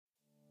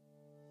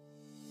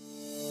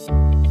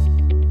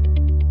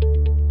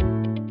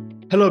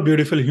Hello,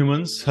 beautiful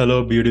humans.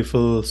 Hello,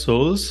 beautiful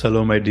souls.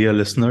 Hello, my dear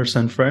listeners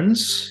and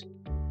friends.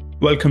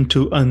 Welcome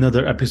to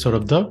another episode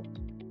of the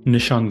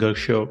Nishan Garg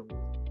Show.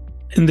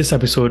 In this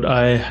episode,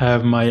 I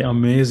have my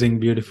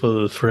amazing,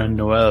 beautiful friend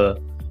Noelle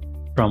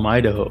from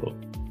Idaho.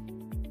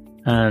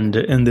 And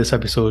in this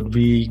episode,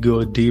 we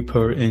go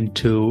deeper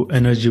into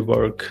energy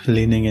work,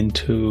 leaning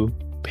into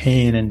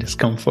pain and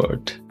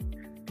discomfort.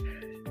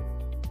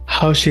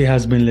 How she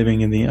has been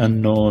living in the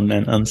unknown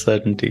and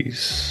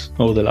uncertainties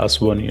over the last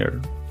 1 year.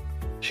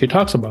 She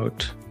talks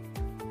about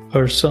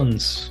her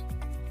son's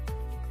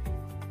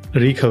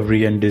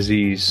recovery and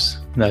disease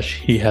that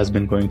he has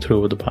been going through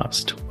over the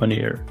past 1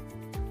 year.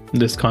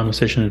 This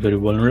conversation is very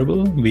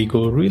vulnerable. We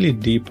go really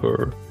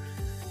deeper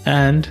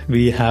and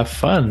we have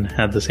fun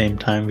at the same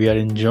time. We are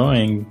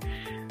enjoying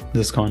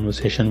this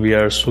conversation. We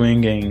are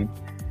swinging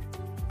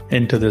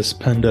into this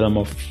pendulum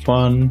of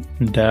fun,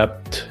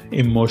 depth,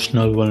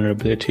 emotional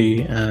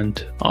vulnerability,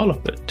 and all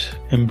of it,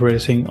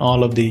 embracing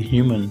all of the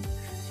human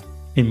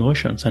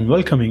emotions and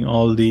welcoming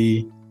all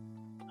the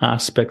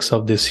aspects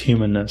of this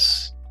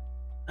humanness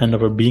and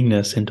of our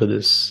beingness into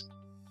this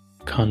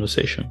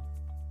conversation.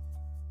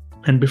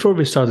 And before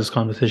we start this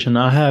conversation,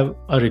 I have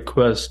a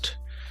request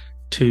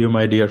to you,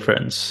 my dear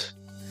friends.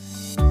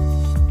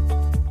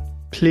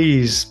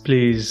 Please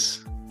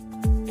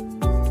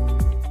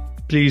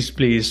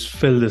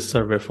fill this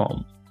survey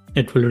form.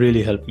 It will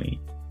really help me.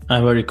 I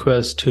have a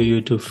request to you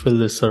to fill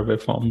this survey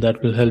form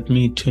that will help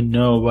me to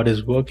know what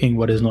is working,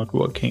 what is not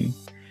working.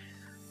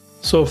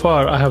 So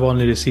far, I have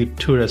only received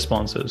 2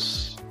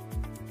 responses.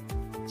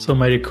 So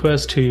my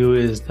request to you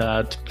is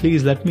that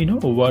please let me know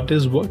what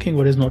is working,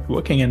 what is not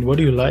working, and what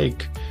do you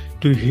like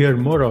to hear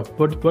more of?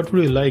 What would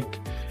you like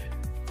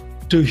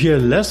to hear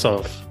less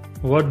of?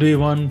 What do you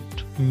want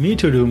me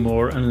to do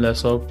more and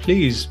less of?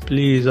 Please,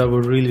 I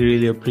would really,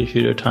 really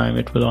appreciate your time.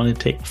 It will only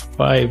take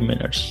 5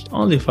 minutes,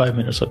 only 5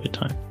 minutes of your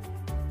time.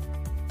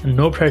 And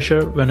no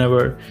pressure.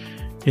 Whenever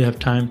you have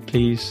time,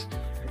 please.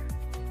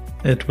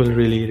 It will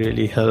really,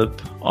 really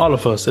help all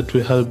of us. It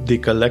will help the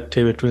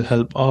collective. It will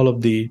help all of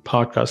the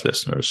podcast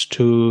listeners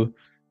to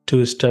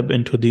step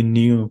into the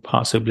new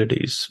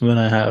possibilities when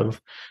I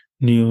have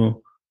new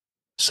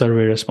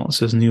survey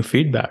responses, new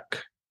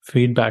feedback.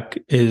 Feedback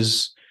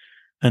is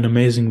an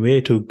amazing way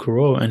to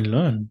grow and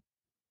learn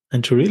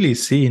and to really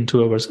see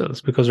into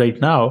ourselves. Because right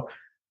now,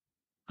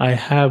 I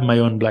have my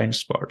own blind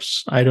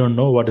spots. I don't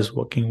know what is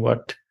working,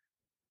 what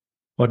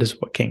is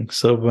working.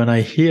 So when I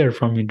hear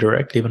from you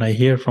directly, when I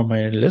hear from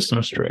my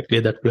listeners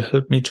directly, that will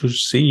help me to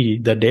see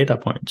the data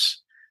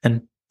points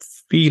and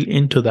feel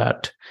into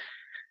that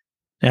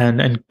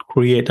and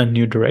create a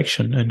new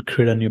direction and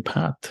create a new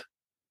path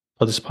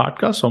for this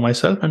podcast, for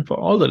myself and for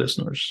all the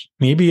listeners.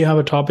 Maybe you have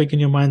a topic in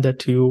your mind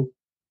that you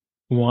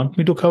want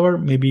me to cover.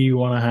 Maybe you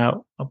want to have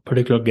a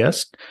particular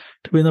guest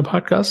to be in the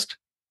podcast.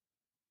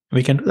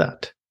 We can do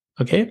that.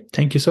 Okay.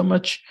 Thank you so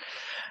much.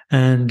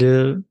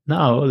 And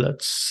now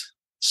let's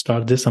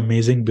start this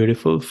amazing,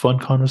 beautiful, fun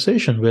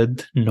conversation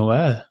with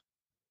Noelle.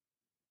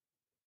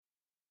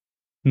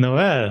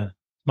 Noelle,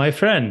 my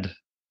friend,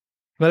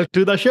 welcome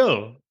to the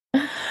show.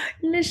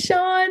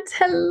 Nishant,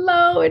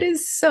 hello. It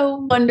is so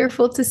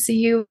wonderful to see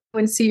you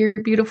and see your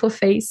beautiful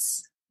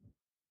face.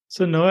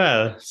 So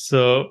Noelle,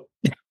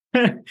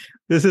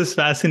 this is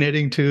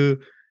fascinating to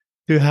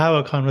have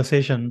a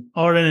conversation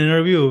or an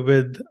interview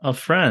with a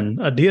friend,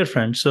 a dear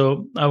friend.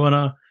 So I want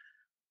to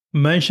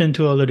mention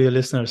to all the dear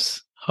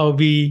listeners how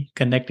we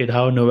connected,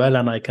 how Noelle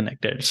and I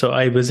connected. So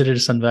I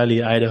visited Sun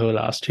Valley, Idaho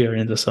last year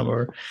in the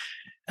summer,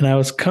 and I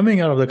was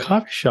coming out of the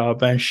coffee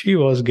shop and she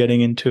was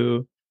getting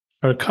into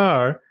her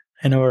car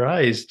and our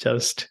eyes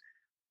just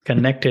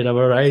connected,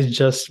 our eyes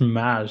just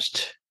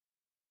matched.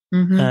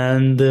 Mm-hmm.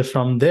 And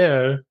from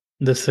there,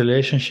 this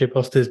relationship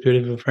of this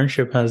beautiful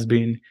friendship has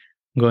been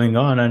going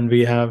on and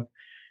we have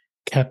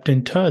kept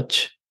in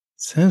touch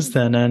since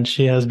then, and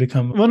she has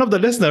become one of the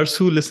listeners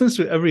who listens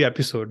to every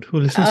episode, who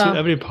listens to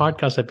every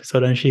podcast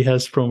episode, and she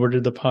has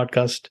promoted the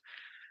podcast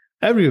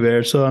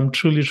everywhere. So I'm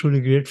truly,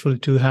 truly grateful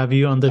to have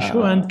you on the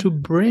show and to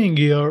bring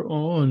your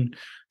own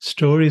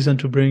stories and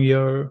to bring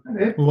your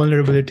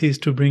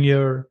vulnerabilities, to bring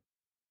your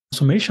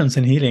summations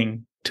and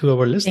healing to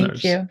our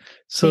listeners. Thank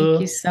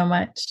you so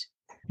much.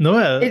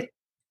 Noelle,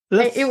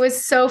 it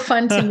was so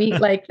fun to meet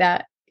like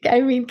that.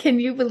 I mean, can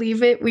you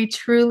believe it? We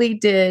truly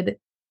did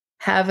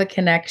have a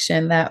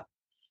connection that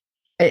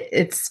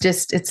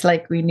it's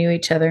like we knew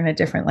each other in a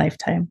different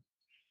lifetime.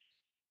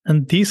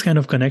 And these kind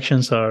of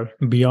connections are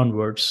beyond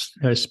words.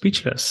 They're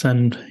speechless.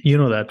 And you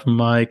know that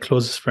my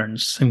closest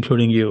friends,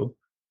 including you,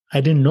 I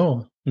didn't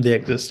know they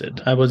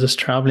existed. I was just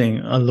traveling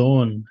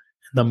alone in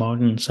the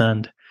mountains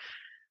and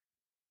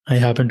I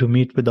happened to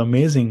meet with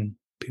amazing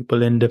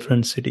people in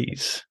different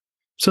cities.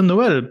 So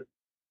Noelle,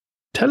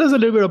 tell us a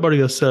little bit about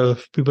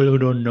yourself. People who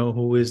don't know,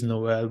 who is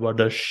Noelle, what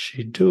does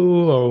she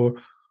do, or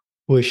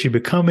who is she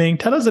becoming?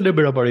 Tell us a little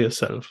bit about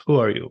yourself. Who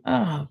are you?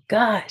 Oh,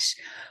 gosh.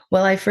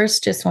 Well, I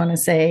first just want to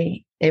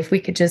say, if we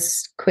could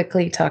just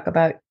quickly talk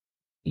about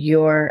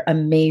your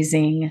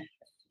amazing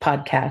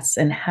podcasts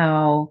and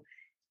how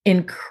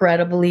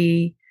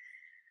incredibly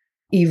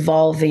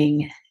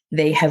evolving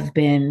they have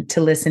been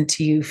to listen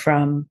to you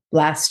from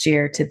last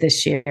year to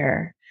this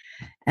year,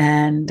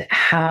 and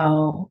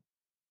how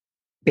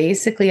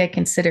basically I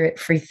consider it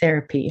free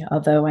therapy,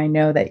 although I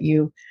know that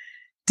you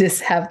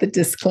just have the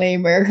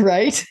disclaimer,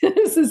 right?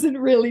 This isn't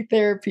really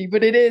therapy,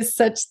 but it is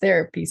such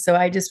therapy. So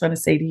I just want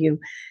to say to you,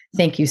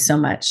 thank you so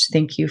much.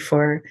 Thank you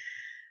for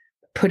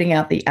putting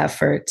out the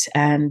effort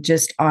and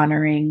just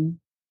honoring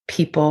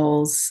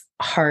people's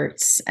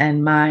hearts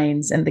and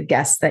minds. And the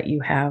guests that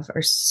you have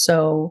are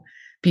so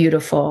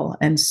beautiful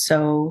and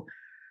so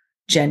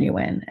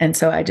genuine. And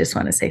so I just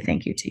want to say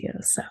thank you to you.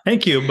 So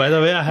Thank you. By the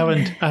way, I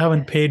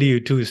haven't paid you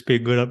to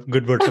speak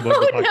good words about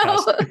the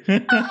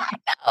podcast. No,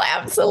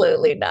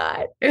 absolutely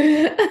not.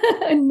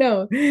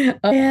 No.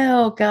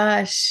 Oh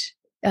gosh.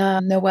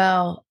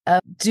 Noelle,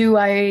 do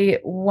I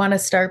want to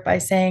start by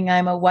saying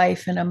I'm a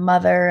wife and a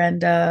mother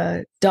and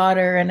a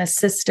daughter and a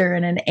sister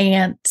and an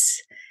aunt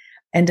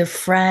and a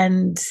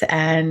friend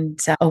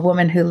and a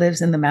woman who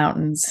lives in the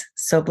mountains.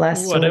 So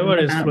blessed. Whatever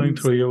is flowing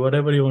through you,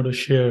 whatever you want to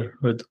share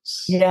with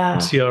us. Yeah.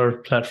 It's your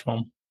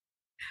platform.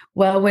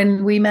 Well,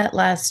 when we met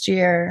last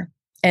year,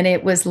 and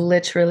it was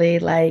literally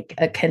like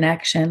a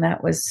connection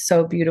that was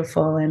so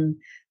beautiful. And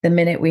the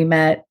minute we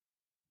met,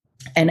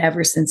 and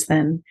ever since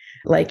then,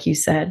 like you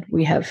said,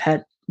 we've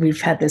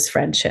had this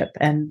friendship.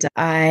 And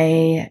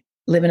I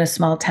live in a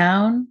small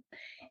town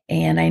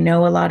and I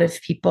know a lot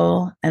of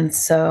people. And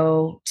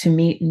so to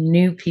meet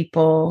new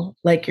people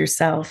like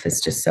yourself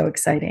is just so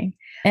exciting.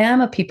 I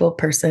am a people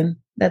person.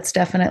 That's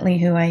definitely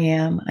who I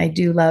am. I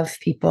do love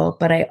people,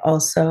 but I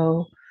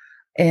also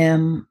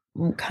am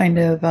kind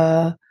of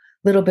a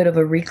little bit of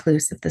a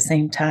recluse at the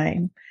same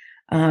time.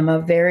 I'm a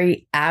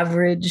very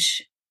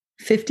average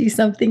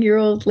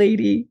 50-something-year-old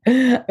lady.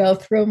 I'll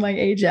throw my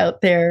age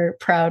out there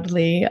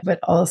proudly, but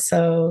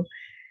also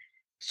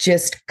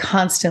just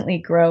constantly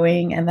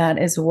growing. And that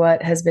is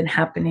what has been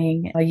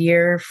happening a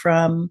year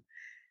from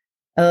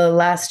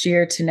last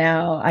year to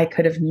now. I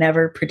could have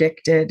never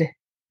predicted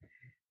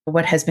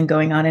what has been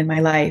going on in my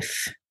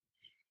life.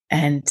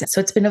 And so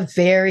it's been a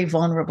very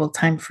vulnerable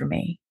time for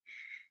me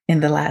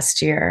in the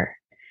last year.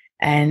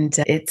 And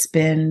it's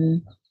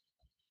been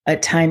a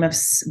time of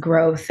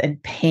growth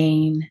and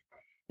pain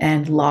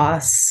and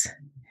loss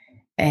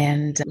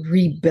and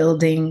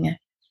rebuilding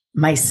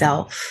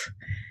myself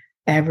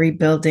and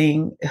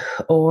rebuilding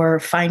or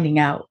finding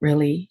out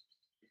really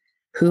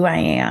who I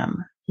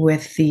am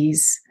with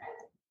these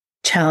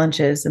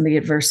challenges and the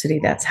adversity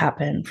that's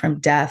happened, from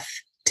death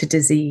to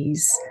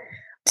disease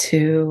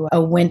to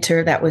a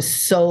winter that was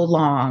so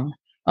long.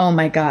 Oh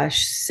my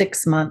gosh,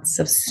 6 months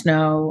of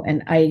snow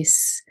and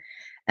ice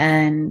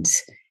and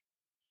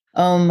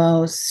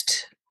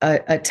almost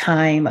a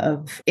time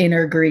of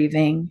inner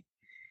grieving.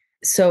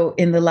 So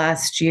in the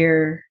last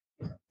year,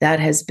 that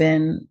has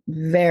been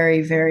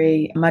very,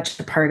 very much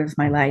a part of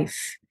my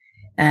life.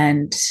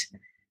 And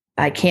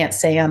I can't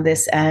say on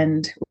this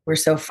end, we're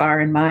so far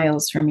in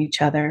miles from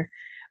each other,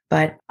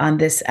 but on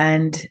this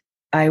end,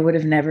 I would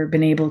have never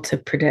been able to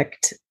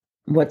predict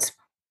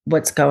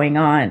what's going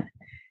on.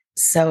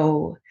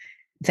 So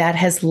that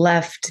has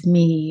left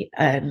me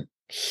a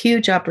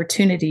huge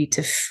opportunity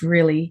to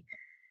really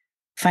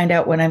find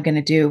out what I'm going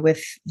to do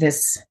with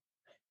this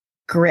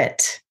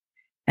grit.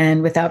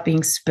 And without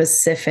being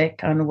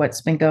specific on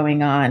what's been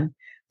going on,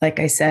 like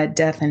I said,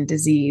 death and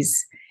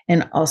disease,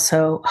 and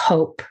also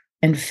hope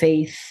and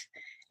faith,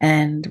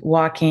 and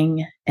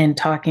walking and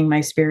talking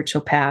my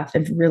spiritual path,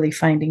 and really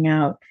finding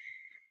out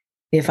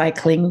if I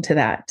cling to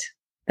that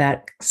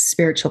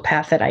spiritual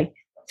path that I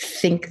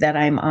think that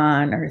I'm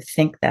on, or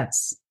think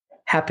that's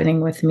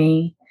happening with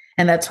me.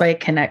 And that's why I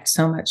connect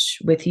so much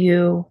with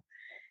you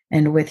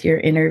and with your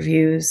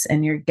interviews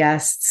and your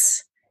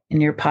guests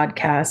and your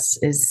podcasts,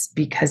 is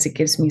because it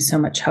gives me so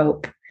much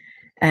hope.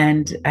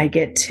 And I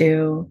get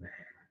to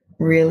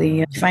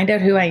really find out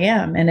who I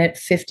am. And at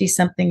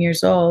 50-something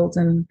years old,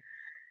 and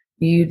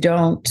I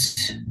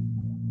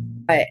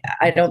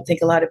don't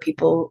think a lot of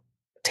people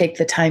take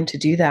the time to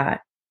do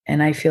that.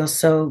 And I feel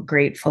so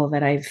grateful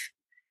that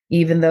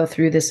even though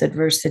through this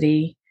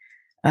adversity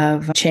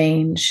of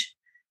change,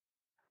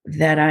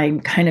 that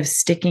I'm kind of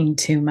sticking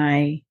to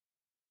my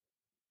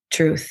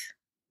truth.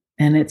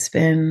 And it's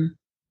been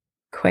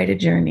quite a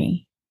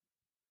journey.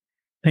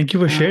 Thank you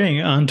for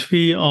sharing. Aren't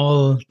we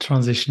all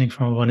transitioning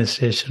from one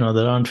stage to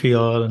another? Aren't we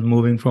all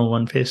moving from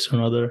one phase to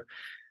another?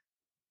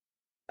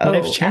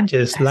 Life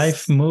changes. Yes.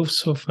 Life moves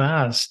so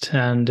fast,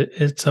 and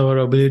it's our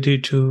ability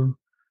to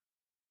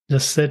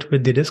just sit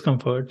with the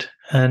discomfort.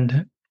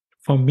 And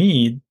for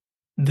me,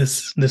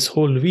 this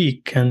whole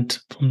week and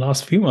from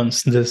last few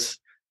months, this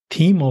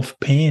theme of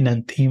pain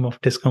and theme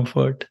of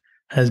discomfort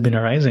has been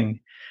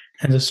arising.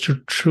 And just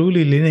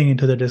truly leaning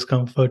into the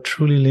discomfort,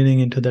 truly leaning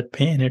into that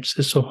pain, it's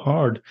just so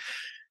hard,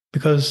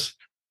 because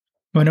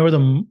whenever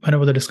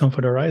the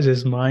discomfort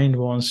arises, mind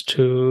wants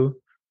to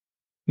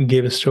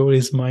give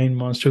stories, mind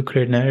wants to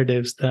create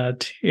narratives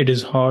that it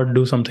is hard,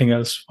 do something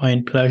else,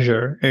 find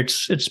pleasure.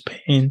 It's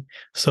pain,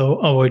 so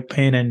avoid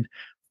pain and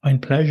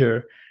find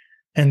pleasure.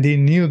 And the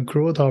new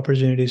growth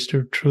opportunities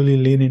to truly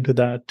lean into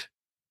that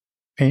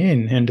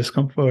pain and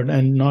discomfort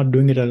and not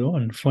doing it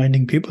alone,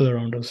 finding people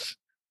around us,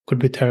 could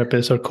be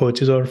therapists or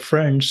coaches or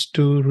friends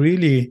to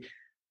really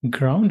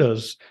ground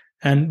us.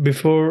 And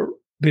before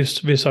we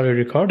started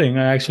recording,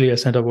 I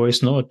sent a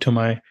voice note to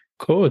my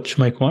coach,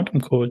 my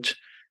quantum coach,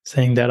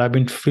 saying that I've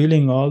been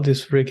feeling all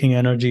these freaking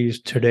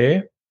energies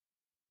today.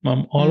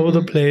 I'm all over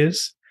the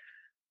place.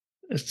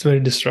 It's very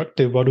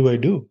destructive. What do I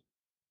do?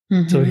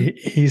 So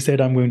he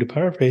said, I'm going to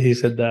paraphrase. He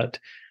said that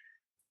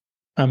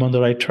I'm on the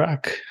right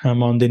track.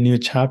 I'm on the new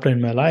chapter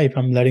in my life.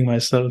 I'm letting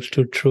myself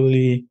to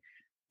truly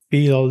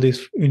feel all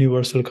these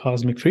universal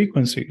cosmic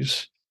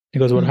frequencies.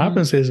 Because what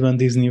happens is when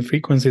these new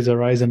frequencies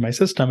arise in my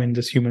system, in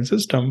this human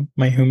system,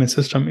 my human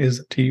system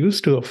is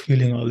used to of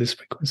feeling all these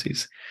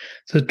frequencies.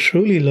 So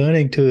truly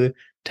learning to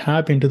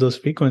tap into those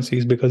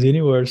frequencies, because the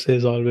universe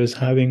is always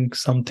having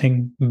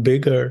something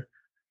bigger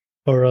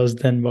for us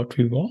than what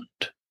we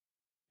want.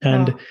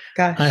 And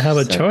I have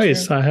a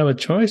choice. True. I have a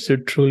choice to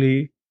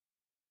truly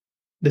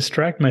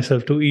distract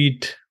myself to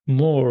eat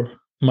more.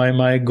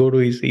 My go-to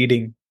is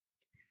eating,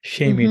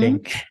 shame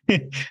eating,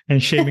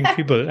 and shaming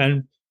people.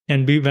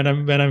 And be when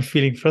I'm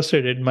feeling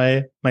frustrated,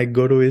 my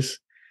go-to is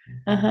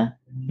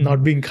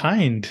not being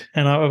kind.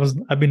 And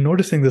I've been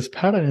noticing this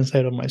pattern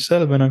inside of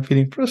myself. When I'm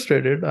feeling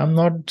frustrated, I'm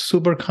not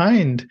super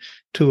kind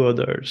to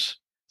others.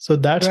 So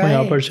that's my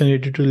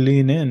opportunity to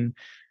lean in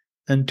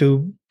and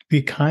to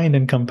be kind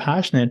and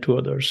compassionate to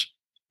others.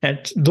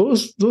 And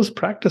those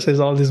practices,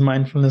 all these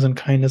mindfulness and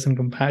kindness and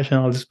compassion,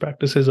 all these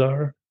practices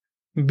are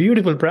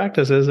beautiful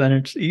practices, and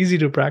it's easy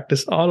to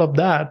practice all of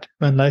that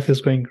when life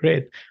is going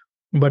great.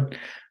 But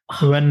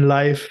when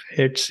life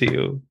hits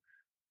you,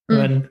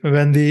 when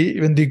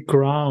the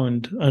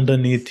ground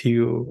underneath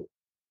you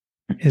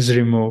is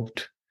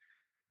removed,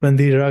 when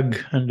the rug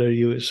under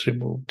you is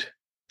removed,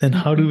 then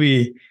how do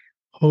we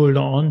hold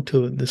on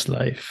to this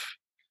life?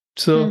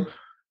 So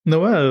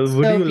Noelle,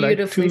 would you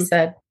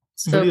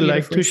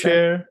like to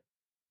share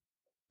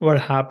what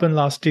happened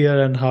last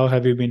year and how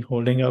have you been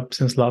holding up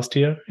since last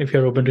year? If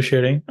you're open to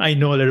sharing, I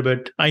know a little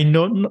bit. I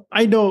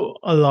know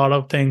a lot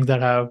of things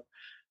that have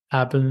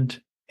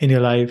happened in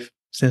your life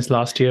since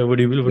last year. Would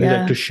you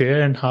like to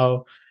share, and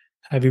how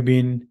have you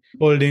been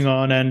holding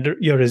on, and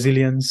your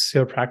resilience,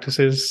 your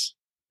practices?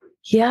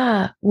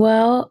 Yeah.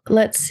 Well,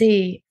 let's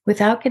see.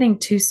 Without getting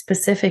too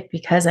specific,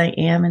 because I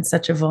am in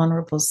such a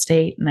vulnerable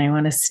state and I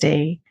want to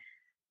stay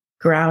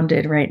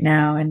grounded right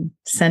now and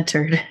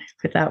centered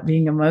without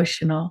being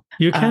emotional.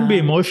 You can be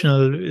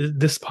emotional.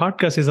 This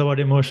podcast is about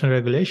emotional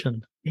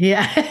regulation.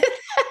 Yeah.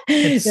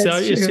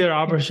 It's your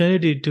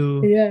opportunity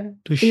to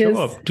show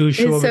up, to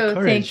show up with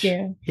courage. Thank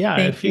you. Yeah.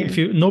 If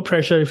you no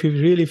pressure, if you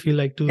really feel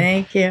like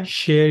to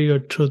share your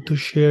truth, to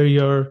share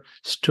your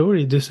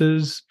story, this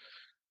is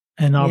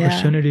an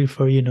opportunity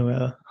for you,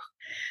 Noelle.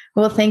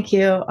 Well, thank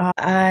you.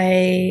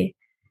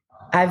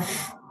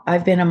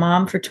 I've been a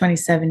mom for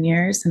 27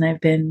 years, and I've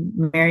been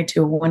married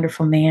to a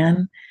wonderful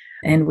man.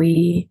 And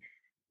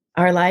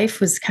our life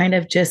was kind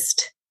of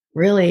just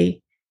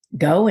really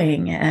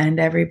going, and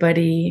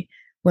everybody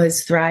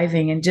was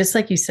thriving. And just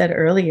like you said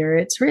earlier,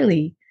 it's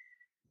really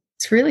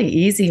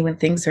easy when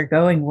things are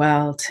going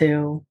well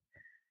to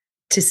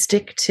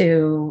stick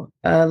to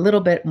a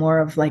little bit more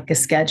of like a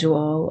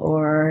schedule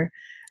or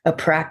a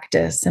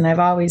practice. And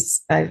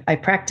I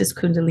practice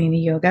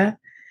Kundalini yoga.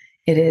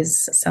 It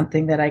is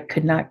something that I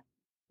could not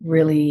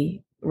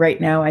really,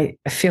 right now, I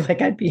feel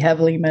like I'd be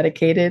heavily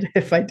medicated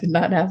if I did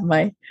not have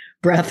my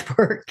breath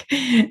work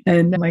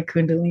and my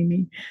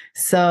Kundalini.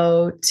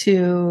 So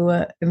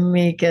to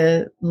make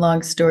a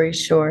long story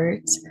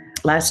short,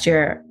 last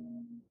year,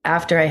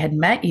 after I had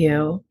met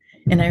you,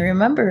 and I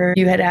remember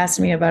you had asked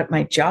me about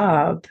my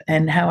job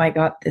and how I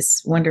got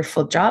this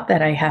wonderful job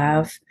that I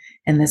have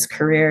and this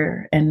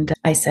career. And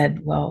I said,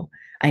 well,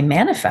 I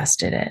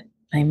manifested it.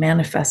 I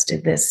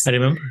manifested this. I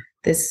remember.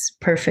 This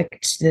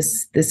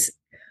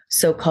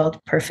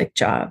so-called perfect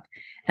job.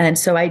 And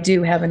so I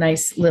do have a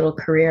nice little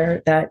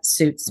career that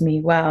suits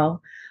me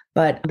well.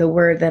 But the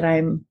word that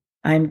I'm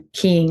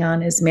keying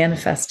on is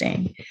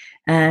manifesting.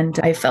 And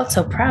I felt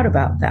so proud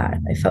about that.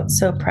 I felt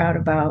so proud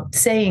about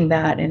saying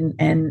that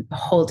and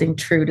holding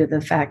true to the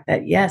fact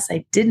that, yes,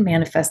 I did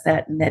manifest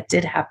that, and that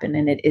did happen,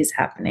 and it is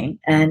happening.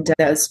 And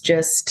that was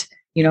just,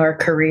 our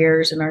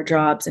careers and our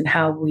jobs and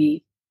how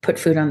we put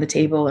food on the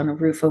table and a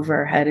roof over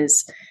our head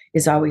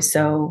is always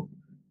so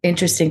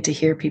interesting to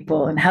hear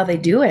people and how they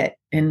do it,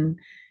 and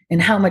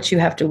how much you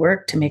have to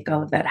work to make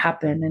all of that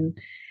happen. And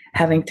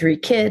having 3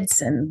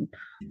 kids, and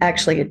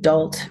actually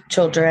adult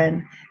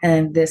children,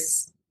 and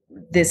this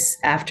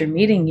after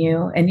meeting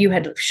you, and you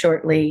had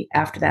shortly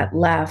after that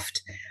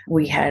left,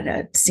 we had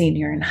a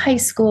senior in high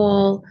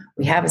school.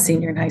 We have a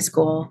senior in high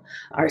school.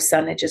 Our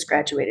son had just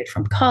graduated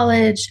from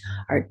college.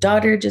 Our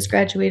daughter just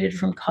graduated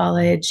from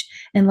college,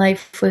 and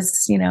life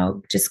was,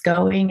 just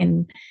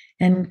going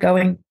and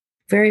going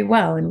very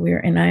well.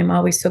 And I'm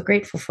always so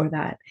grateful for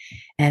that.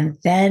 And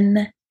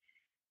then,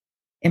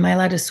 am I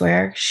allowed to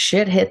swear?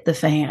 Shit hit the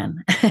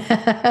fan.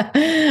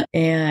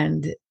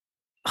 And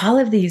all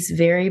of these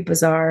very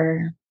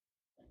bizarre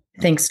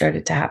things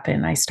started to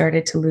happen. I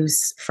started to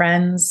lose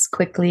friends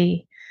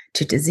quickly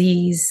to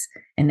disease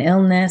and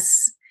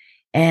illness.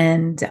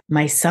 And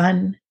my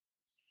son,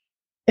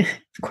 of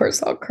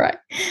course, I'll cry.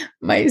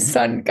 My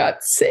son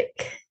got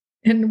sick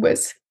and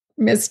was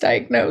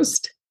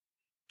misdiagnosed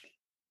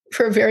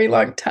for a very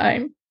long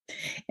time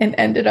and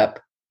ended up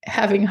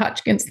having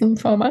Hodgkin's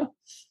lymphoma.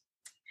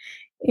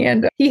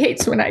 And he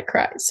hates when I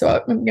cry, so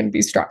I'm going to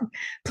be strong.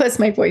 Plus,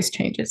 my voice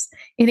changes.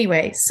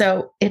 Anyway,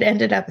 so it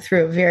ended up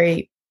through a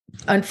very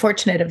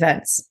unfortunate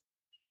events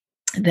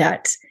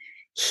that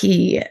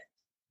he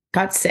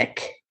got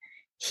sick.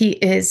 He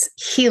is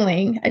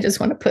healing. I just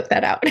want to put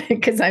that out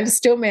because I'm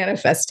still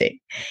manifesting,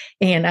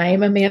 and I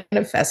am a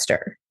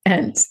manifester.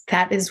 And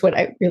that is what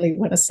I really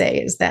want to say,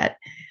 is that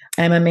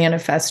I'm a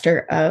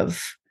manifester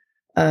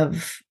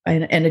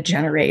and a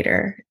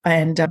generator.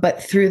 And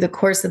but through the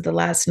course of the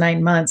last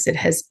 9 months, it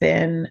has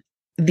been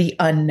the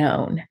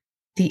unknown,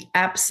 the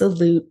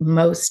absolute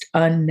most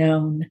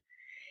unknown.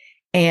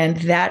 And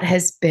that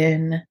has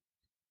been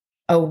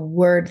a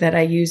word that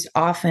I use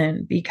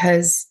often,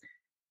 because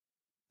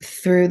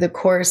through the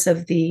course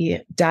of the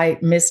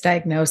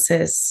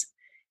misdiagnosis,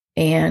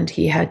 and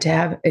he had to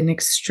have an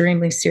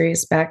extremely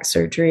serious back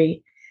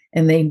surgery,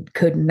 and they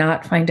could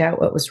not find out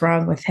what was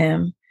wrong with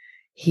him.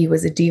 He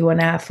was a D1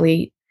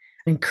 athlete,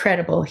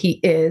 incredible. He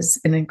is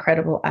an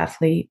incredible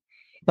athlete,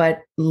 but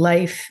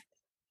life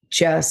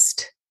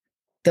just,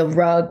 the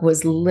rug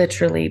was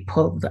literally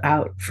pulled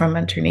out from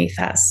underneath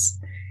us.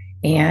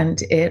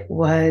 And it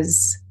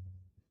was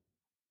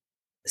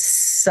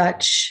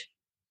such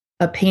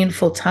a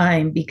painful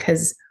time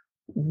because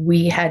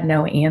we had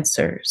no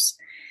answers.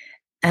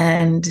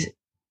 And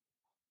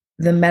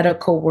the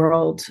medical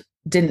world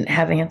didn't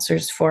have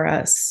answers for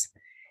us.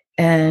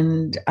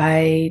 And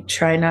I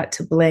try not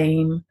to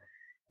blame.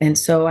 And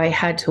so I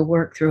had to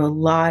work through a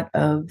lot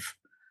of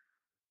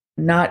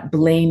not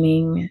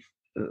blaming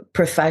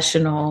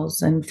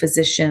professionals and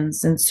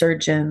physicians and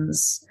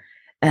surgeons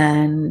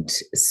and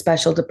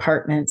special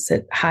departments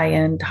at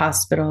high-end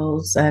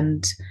hospitals,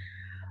 and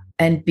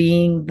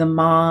being the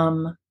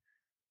mom,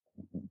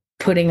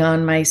 putting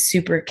on my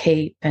super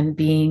cape and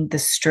being the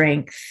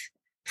strength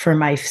for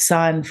my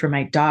son, for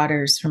my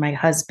daughters, for my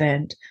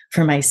husband,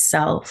 for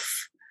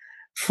myself,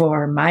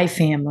 for my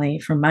family,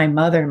 for my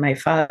mother and my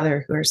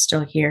father who are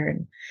still here,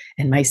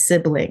 and my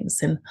siblings,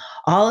 and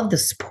all of the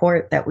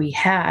support that we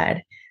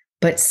had,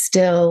 but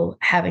still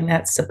having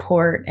that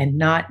support and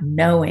not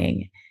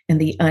knowing, and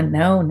the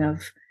unknown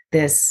of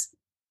this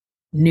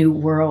new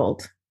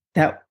world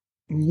that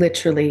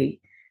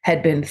literally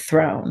had been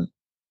thrown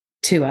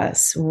to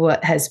us.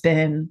 What has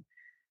been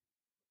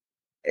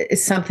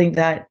is something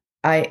that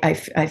I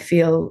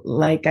feel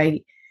like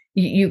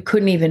you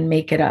couldn't even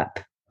make it up.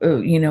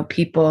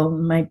 People,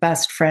 my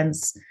best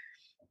friend's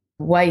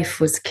wife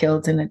was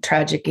killed in a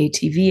tragic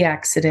ATV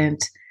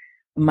accident.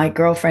 My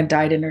girlfriend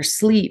died in her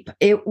sleep.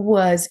 It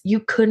was, you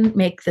couldn't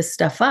make this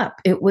stuff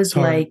up. It was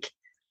like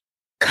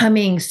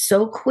coming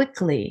so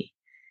quickly.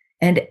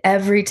 And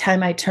every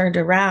time I turned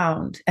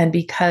around, and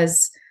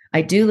because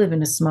I do live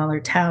in a smaller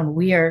town,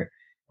 we all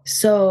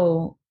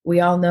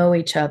know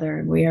each other,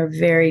 and we are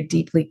very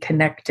deeply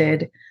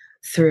connected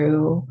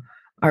through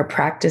our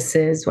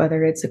practices,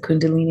 whether it's a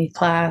Kundalini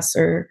class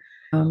or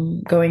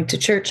going to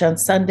church on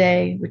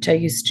Sunday, which I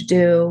used to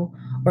do,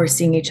 or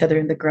seeing each other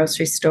in the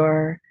grocery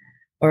store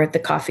or at the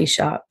coffee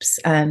shops.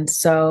 And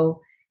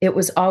so it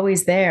was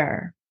always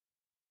there.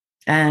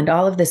 And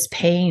all of this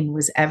pain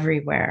was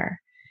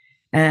everywhere.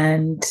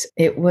 And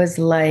it was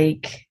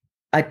like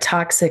a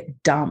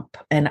toxic dump,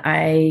 and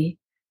a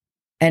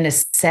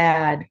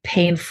sad,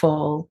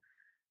 painful,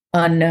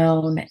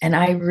 unknown. And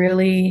I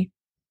really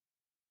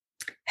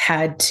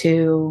had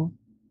to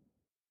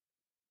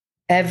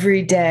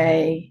every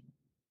day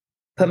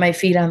put my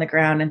feet on the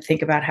ground and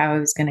think about how I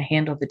was going to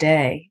handle the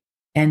day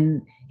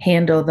and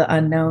handle the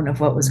unknown of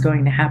what was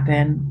going to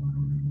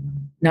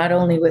happen, not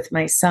only with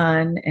my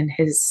son and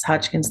his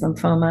Hodgkin's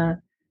lymphoma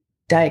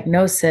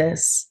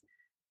diagnosis,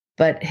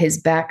 but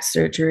his back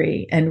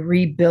surgery and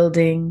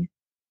rebuilding.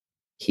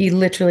 He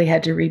literally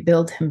had to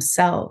rebuild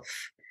himself,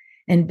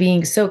 and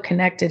being so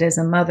connected as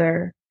a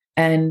mother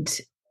and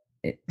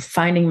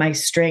finding my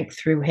strength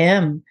through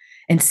him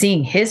and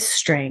seeing his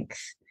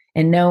strength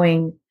and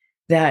knowing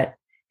that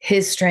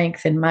his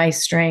strength and my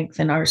strength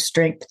and our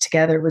strength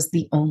together was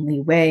the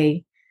only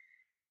way.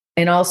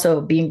 And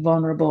also being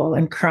vulnerable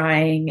and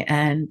crying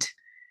and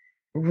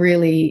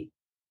really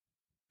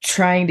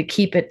trying to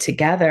keep it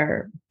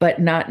together, but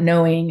not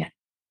knowing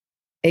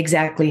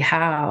exactly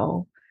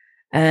how.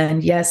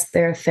 And yes,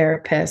 there are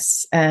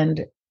therapists,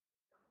 and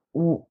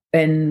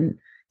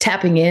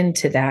tapping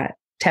into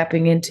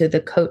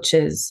the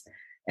coaches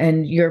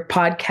and your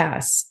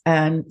podcasts.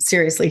 And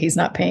seriously, he's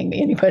not paying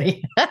me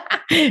anybody.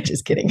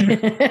 Just kidding.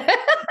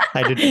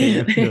 I did pay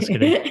you. Just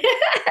kidding.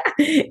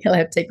 He'll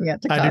have to take me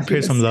out to coffee. I did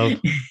pay some love.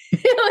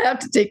 He'll have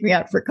to take me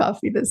out for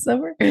coffee this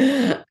summer.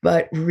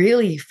 But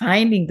really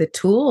finding the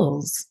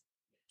tools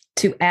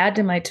to add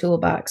to my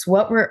toolbox,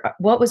 what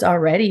was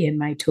already in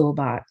my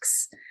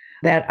toolbox,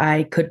 that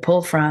I could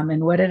pull from,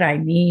 and what did I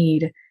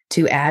need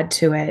to add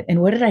to it,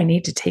 and what did I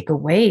need to take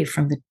away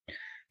from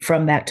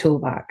that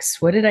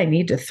toolbox? What did I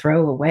need to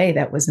throw away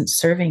that wasn't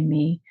serving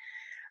me?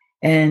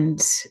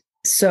 And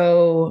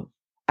so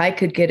I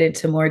could get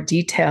into more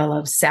detail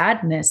of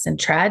sadness and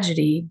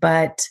tragedy,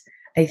 but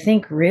I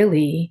think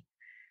really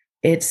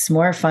it's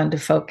more fun to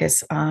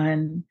focus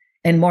on,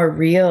 and more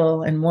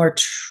real and more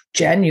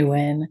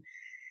genuine,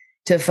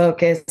 to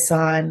focus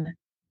on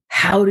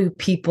how do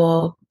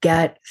people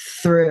get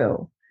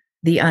through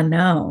the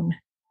unknown.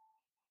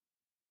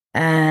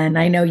 And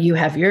I know you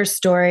have your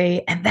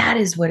story, and that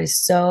is what is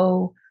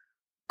so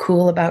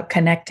cool about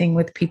connecting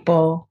with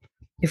people.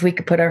 If we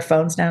could put our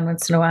phones down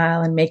once in a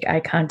while and make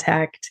eye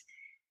contact,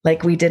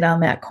 like we did on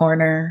that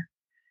corner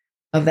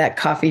of that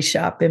coffee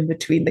shop, in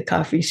between the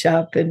coffee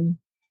shop and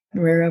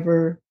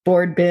wherever,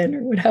 Board Bin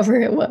or whatever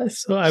it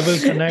was. So I will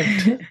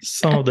connect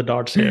some of the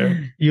dots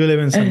here. You live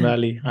in Sun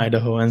Valley,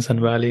 Idaho, and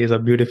Sun Valley is a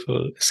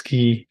beautiful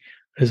ski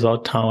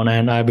resort town.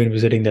 And I've been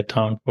visiting that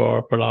town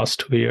for the last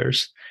 2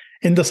 years.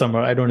 In the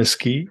summer, I don't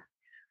ski.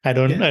 I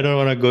don't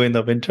want to go in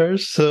the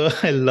winters. So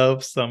I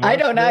love summer. I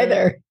don't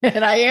either.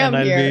 And I am and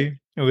I'll here.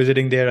 be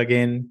visiting there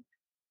again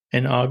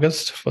in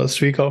August,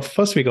 first week of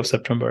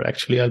September.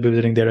 Actually, I'll be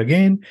visiting there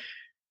again.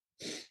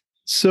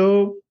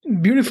 So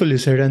beautifully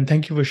said, and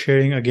thank you for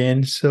sharing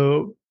again.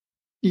 So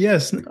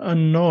yes,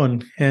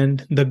 unknown,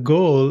 and the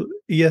goal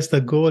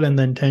and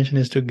the intention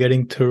is to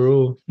getting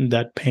through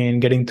that pain,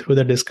 getting through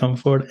the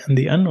discomfort and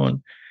the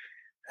unknown.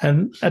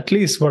 And at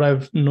least what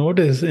I've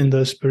noticed in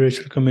the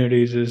spiritual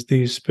communities is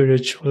the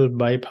spiritual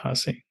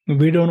bypassing.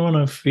 We don't want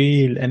to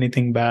feel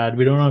anything bad.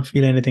 We don't want to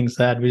feel anything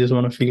sad. We just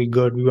want to feel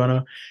good. We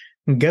want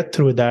to get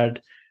through that.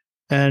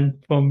 And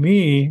for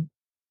me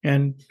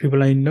and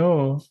people I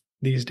know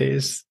these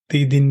days,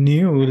 the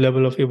new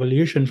level of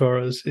evolution for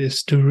us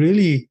is to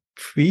really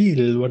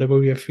feel whatever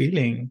we are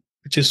feeling,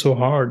 which is so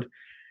hard.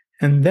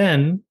 And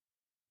then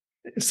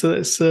it's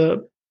a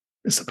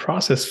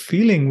process,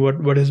 feeling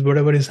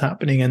whatever is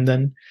happening, and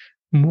then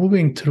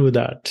moving through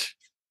that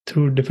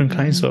through different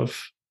kinds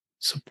of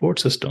support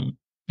system.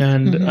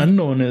 And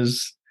unknown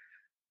is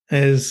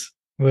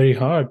very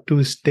hard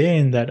to stay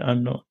in that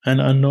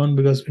unknown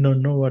because we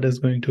don't know what is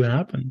going to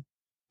happen.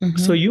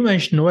 So you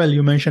mentioned, Noelle,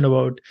 you mentioned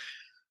about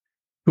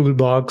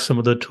toolbox, some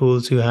of the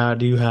tools you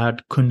had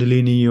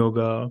Kundalini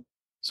yoga.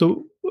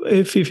 So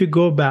if you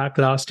go back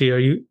last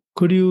year,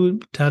 could you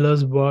tell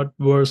us what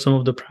were some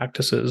of the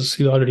practices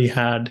you already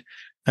had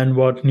and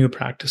what new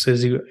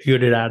practices you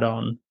did add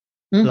on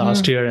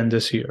last year and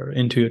this year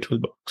into your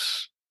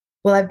toolbox?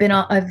 Well,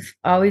 I've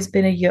always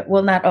been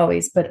not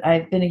always, but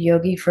I've been a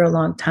yogi for a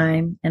long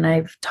time, and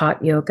I've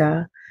taught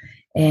yoga.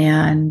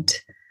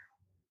 But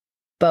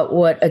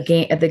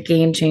the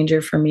game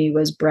changer for me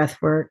was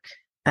breath work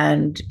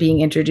and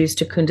being introduced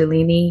to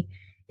Kundalini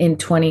in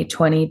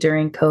 2020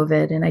 during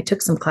COVID. And I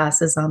took some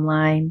classes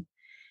online,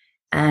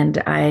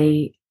 and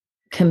I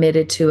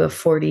committed to a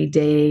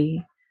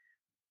 40-day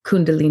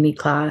Kundalini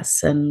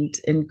class. And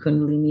in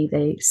Kundalini,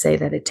 they say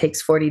that it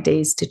takes 40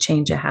 days to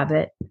change a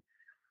habit,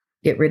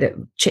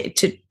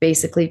 to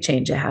basically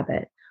change a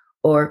habit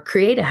or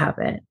create a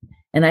habit.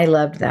 And I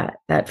loved that.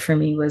 That for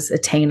me was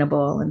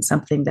attainable and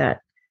something that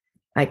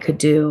I could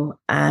do.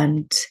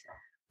 And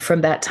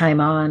from that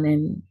time on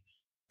in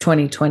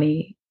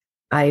 2020,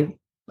 I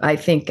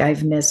think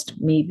I've missed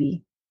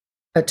maybe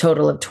a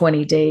total of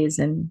 20 days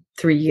in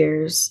 3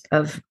 years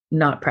of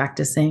not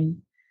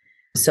practicing.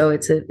 So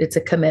it's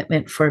a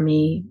commitment for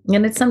me.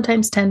 And it's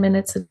sometimes 10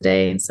 minutes a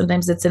day, and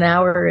sometimes it's an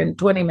hour and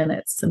 20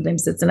 minutes.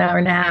 Sometimes it's an hour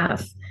and a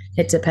half.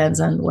 It depends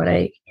on what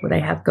I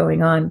have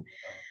going on.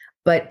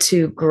 But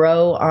to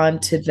grow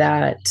onto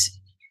that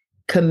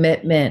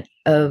commitment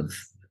of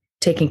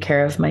taking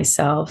care of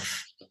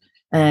myself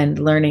and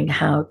learning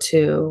how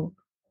to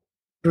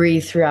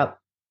breathe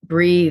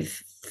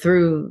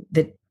through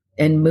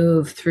and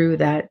move through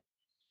that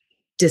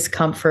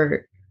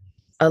discomfort.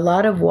 A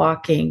lot of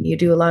walking. You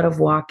do a lot of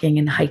walking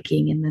and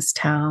hiking in this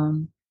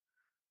town,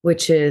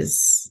 which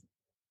is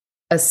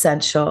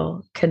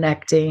essential.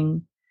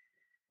 Connecting,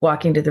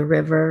 walking to the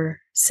river,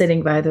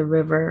 sitting by the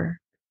river,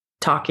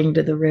 talking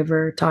to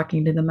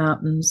the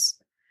mountains,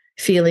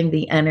 feeling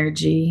the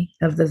energy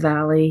of the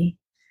valley.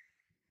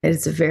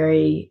 It's a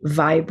very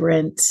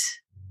vibrant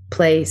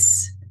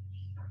place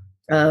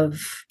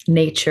of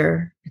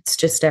nature. It's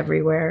just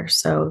everywhere.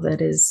 So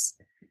that is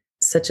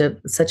such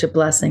a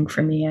blessing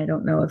for me. I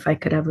don't know if I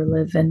could ever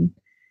live in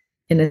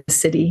a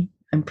city.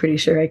 I'm pretty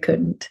sure I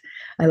couldn't.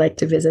 I like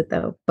to visit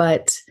though.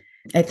 But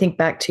I think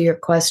back to your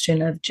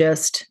question of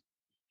just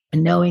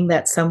knowing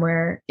that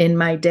somewhere in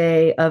my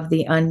day of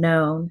the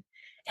unknown.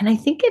 And I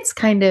think it's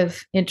kind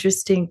of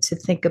interesting to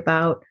think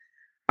about,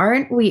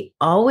 aren't we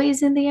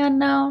always in the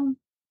unknown?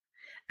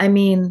 I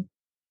mean,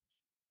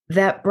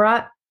 that's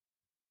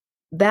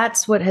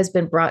what has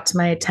been brought to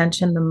my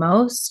attention the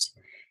most,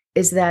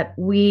 is that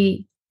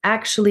we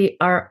actually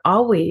are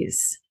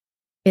always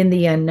in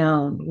the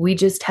unknown. We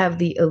just have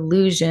the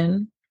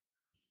illusion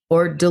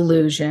or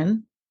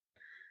delusion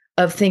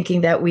of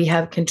thinking that we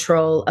have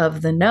control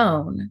of the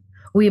known,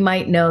 We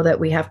might know that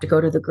we have to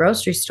go to the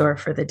grocery store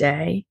for the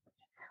day,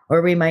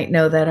 or we might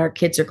know that our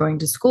kids are going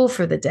to school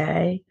for the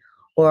day,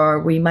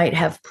 or we might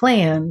have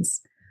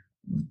plans,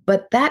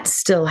 but that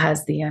still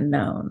has the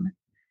unknown.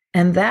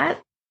 And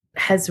that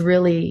has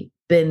really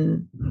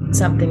been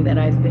something that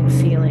I've been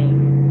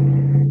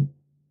feeling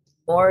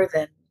more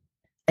than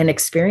and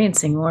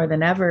experiencing more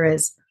than ever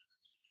is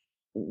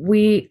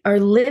we are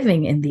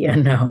living in the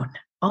unknown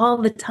all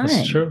the That's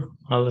time, true.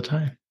 All the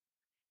time.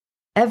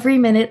 every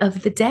minute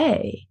of the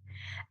day.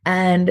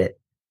 And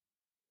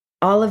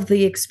all of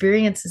the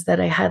experiences that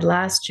I had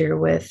last year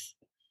with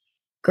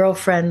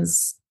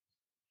girlfriends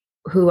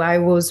who I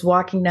was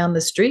walking down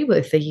the street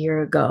with a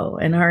year ago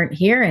and aren't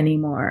here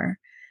anymore,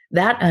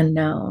 that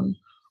unknown,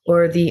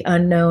 or the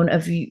unknown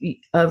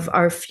of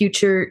our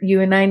future,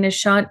 you and I,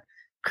 Nishant,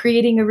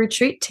 creating a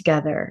retreat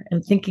together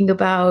and thinking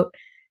about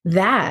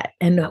that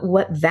and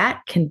what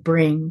that can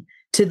bring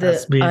to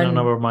That's the been on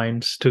our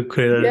minds to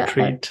create a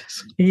retreat.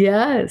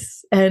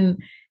 Yes. And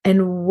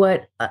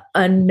what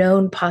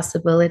unknown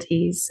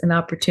possibilities and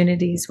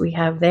opportunities we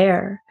have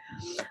there.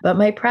 But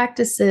my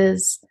practice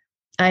is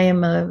I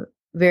am a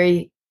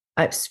very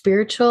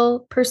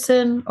spiritual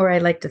person, or I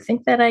like to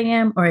think that I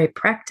am, or I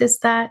practice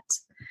that.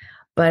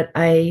 But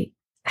I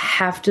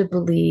have to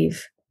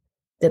believe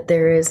that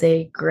there is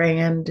I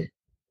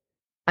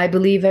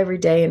believe every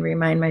day and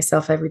remind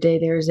myself every day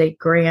there is a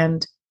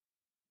grand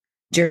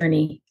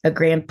journey, a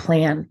grand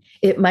plan.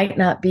 It might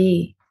not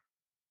be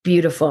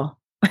beautiful.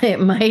 It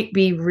might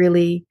be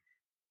really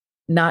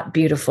not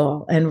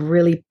beautiful and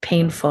really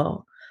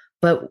painful.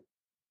 But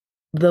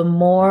the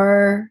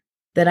more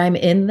that I'm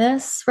in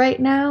this right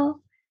now,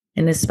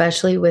 and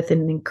especially with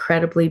an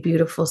incredibly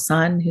beautiful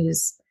son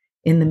who's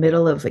in the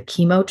middle of a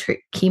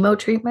chemo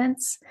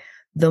treatments,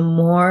 the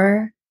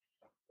more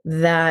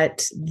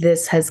that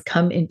this has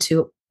come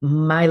into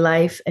my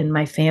life and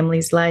my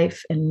family's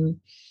life and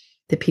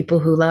the people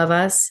who love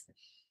us,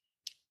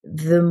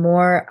 the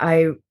more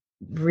I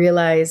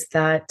realize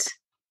that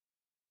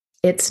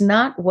it's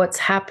not what's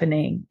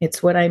happening,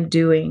 it's what I'm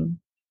doing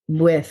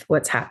with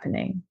what's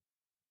happening.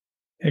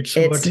 It's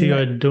what you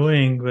are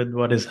doing with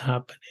what is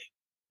happening.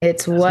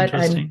 It's what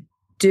I'm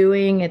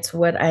doing. It's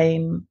what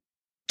I'm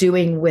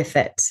doing with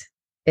it.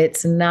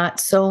 It's not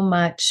so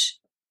much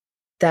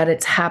that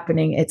it's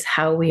happening. It's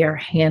how we are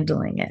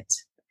handling it.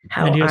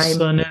 And your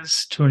son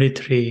is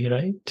 23,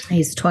 right?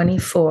 He's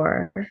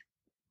 24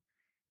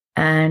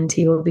 and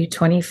he will be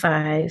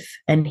 25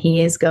 and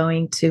he is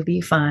going to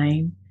be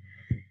fine.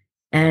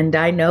 And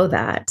I know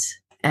that,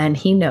 and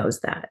he knows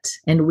that,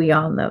 and we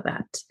all know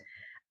that.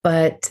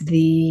 But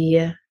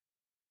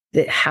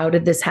how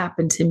did this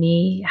happen to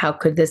me? How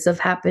could this have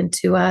happened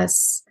to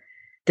us?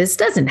 This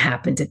doesn't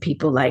happen to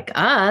people like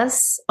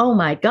us. Oh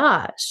my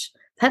gosh.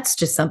 That's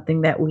just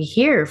something that we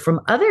hear from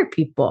other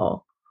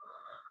people.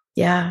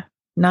 Yeah,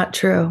 not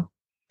true.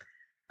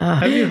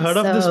 Have you heard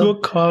of this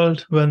book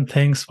called When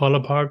Things Fall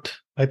Apart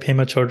by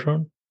Pema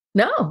Chodron?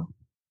 No.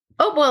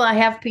 Oh, well, I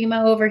have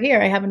Pema over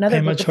here. I have another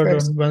Pema book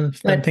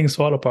Chodron, When Things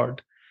Fall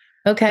Apart.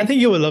 Okay. I think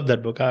you will love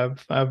that book.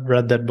 I've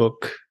read that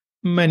book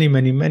many,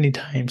 many, many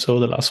times over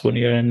the last 1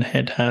 year, and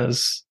it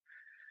has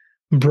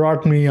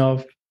brought me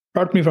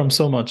from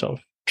so much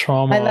of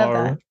trauma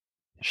or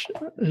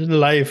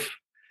life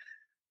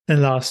in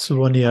the last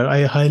 1 year.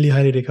 I highly,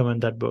 highly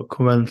recommend that book,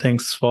 When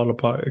Things Fall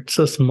Apart. It's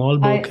a small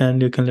book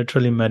and you can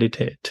literally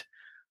meditate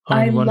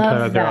on one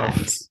paragraph.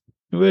 That.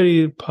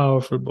 Very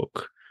powerful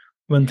book,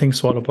 When Things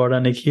Fall Apart.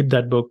 And I keep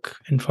that book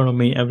in front of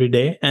me every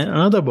day. And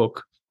another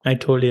book I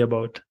told you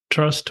about,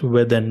 Trust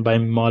Within by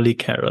Molly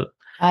Carroll.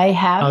 I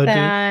have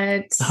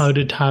that. How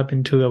to tap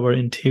into our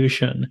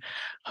intuition,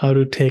 how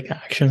to take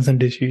actions and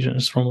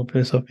decisions from a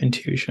place of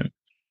intuition.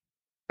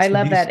 I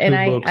love that. And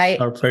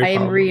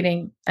I'm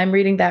reading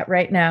that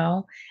right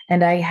now.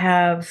 And I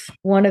have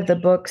one of the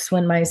books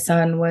when my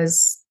son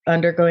was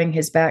undergoing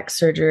his back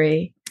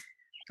surgery.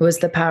 It was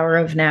The Power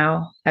of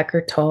Now,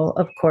 Eckhart Tolle,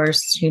 of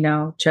course,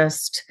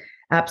 just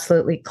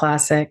absolutely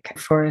classic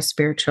for a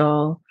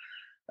spiritual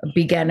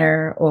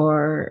beginner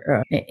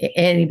or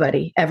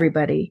anybody,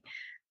 everybody.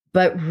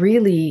 But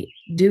really,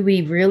 do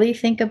we really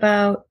think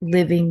about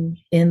living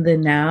in the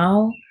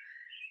now?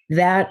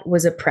 That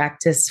was a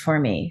practice for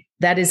me.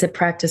 That is a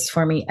practice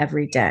for me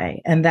every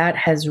day. And that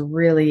has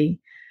really,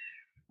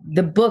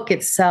 the book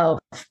itself,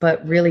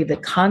 but really the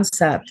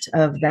concept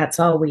of that's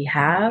all we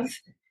have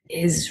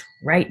is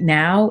right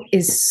now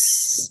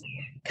is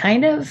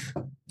kind of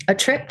a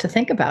trip to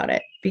think about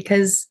it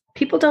because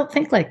people don't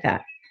think like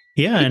that.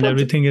 Yeah, and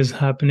everything is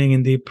happening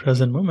in the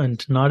present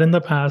moment, not in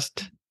the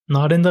past,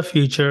 not in the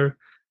future,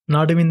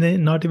 not even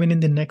in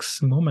the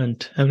next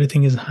moment.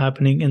 Everything is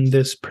happening in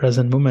this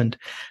present moment.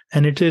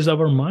 And it is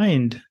our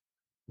mind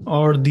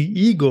or the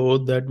ego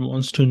that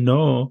wants to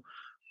know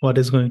what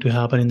is going to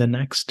happen in the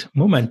next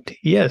moment.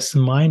 Yes,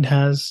 mind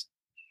has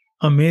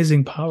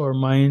amazing power.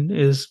 Mind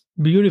is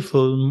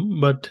beautiful,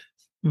 but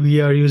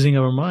we are using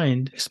our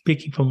mind.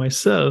 Speaking for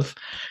myself,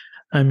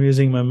 I'm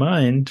using my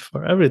mind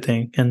for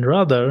everything, and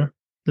rather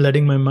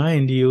letting my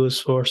mind use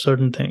for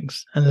certain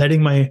things and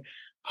letting my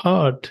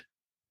heart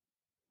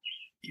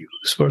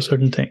use for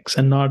certain things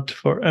and not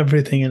for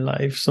everything in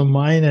life. So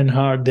mind and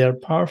heart, they are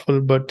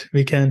powerful, but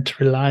we can't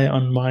rely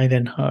on mind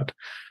and heart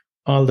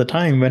all the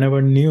time.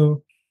 Whenever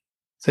new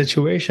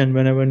situation,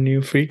 whenever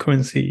new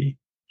frequency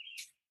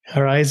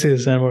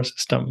arises in our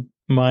system,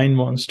 mind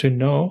wants to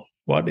know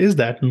what is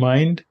that.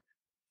 Mind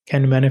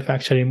can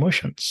manufacture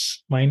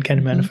emotions. Mind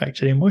can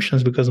manufacture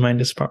emotions because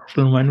mind is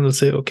powerful. Mind will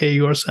say, okay,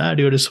 you are sad,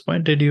 you are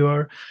disappointed, you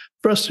are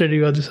frustrated,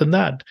 you are this and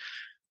that.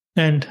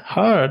 And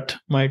heart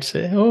might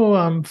say, oh,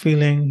 I'm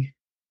feeling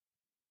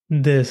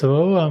this,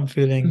 oh, I'm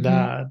feeling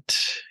that.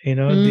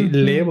 The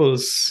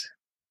labels,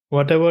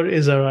 whatever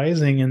is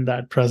arising in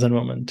that present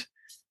moment,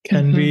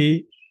 can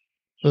be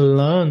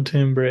learned to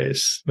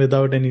embrace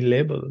without any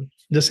label.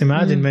 Just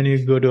imagine when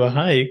you go to a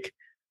hike,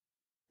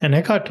 and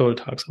Eckhart Tolle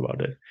talks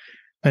about it.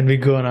 When we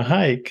go on a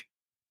hike,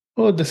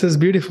 oh, this is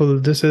beautiful,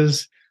 this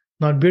is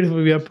not beautiful.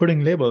 We are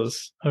putting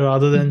labels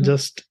rather than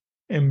just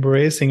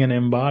embracing and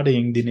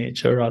embodying the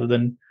nature, rather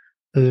than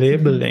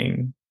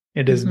labeling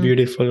it is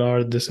beautiful,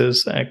 or this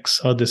is X,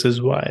 or this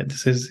is Y,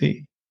 this is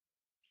Z.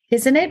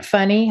 Isn't it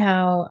funny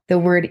how the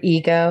word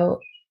ego,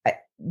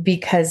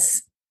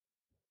 because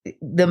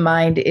the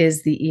mind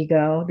is the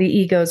ego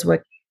is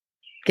what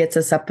gets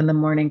us up in the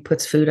morning,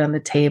 puts food on the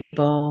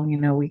table.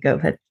 We go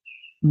have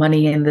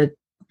money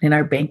in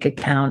our bank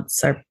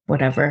accounts or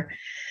whatever.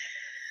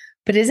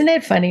 But isn't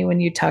it funny when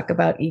you talk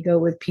about ego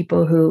with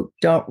people who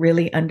don't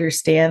really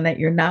understand that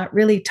you're not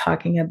really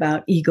talking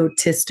about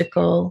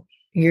egotistical,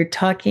 you're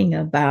talking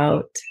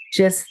about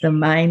just the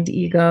mind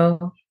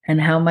ego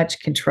and how much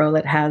control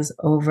it has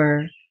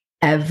over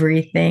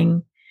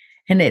everything.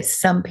 And it's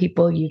some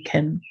people you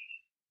can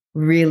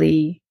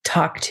really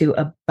talk to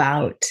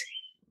about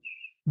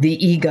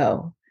the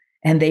ego,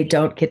 and they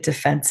don't get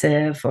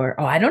defensive or,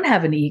 oh, I don't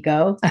have an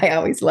ego. I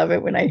always love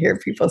it when I hear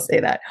people say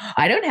that.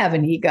 I don't have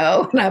an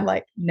ego. And I'm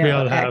like,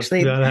 no,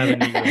 actually,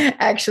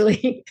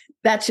 actually,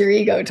 that's your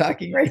ego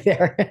talking right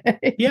there.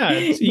 Yeah,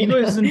 ego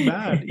isn't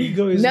bad.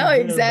 Ego isn't no,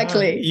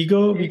 exactly.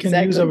 Ego, we can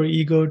use our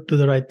ego to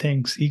the right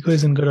things. Ego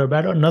isn't good or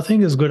bad, or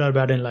nothing is good or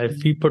bad in life.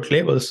 We put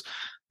labels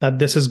that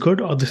this is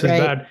good or this is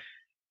bad.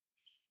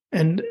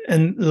 And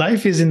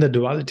life is in the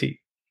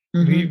duality.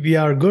 We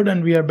are good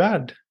and we are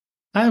bad.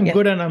 I am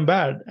good and I'm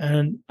bad,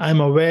 and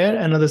I'm aware,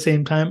 and at the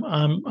same time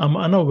I'm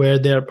unaware.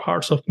 There are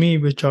parts of me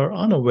which are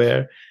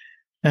unaware,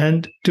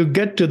 and to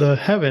get to the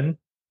heaven,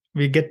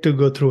 we get to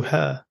go through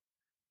hell.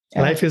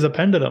 Life is a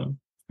pendulum.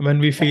 When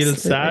we feel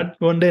sad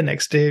one day,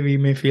 next day we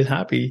may feel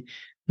happy.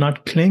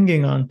 Not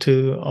clinging on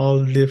to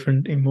all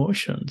different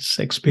emotions,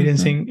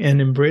 experiencing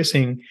and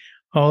embracing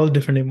all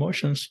different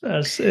emotions.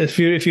 As if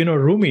you know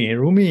Rumi,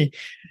 of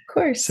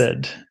course,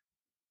 said,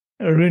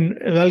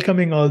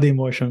 welcoming all the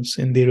emotions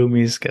in the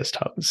Rumi's guest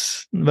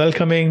house,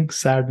 welcoming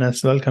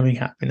sadness, welcoming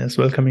happiness,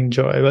 welcoming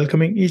joy,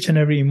 welcoming each and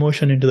every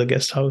emotion into the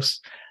guest house,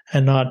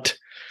 and not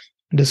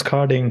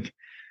discarding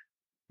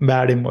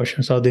bad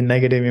emotions or the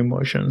negative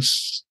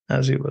emotions,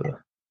 as you will.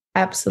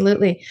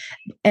 Absolutely.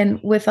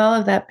 And with all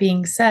of that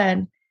being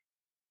said,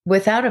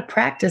 without a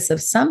practice of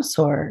some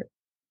sort,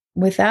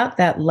 without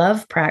that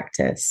love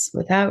practice,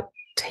 without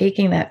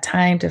taking that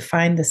time to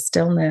find the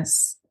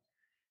stillness,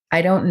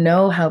 I don't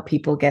know how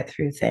people get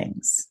through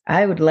things.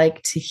 I would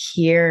like to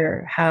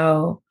hear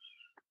how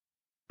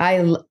I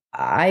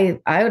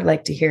would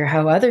like to hear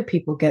how other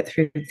people get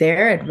through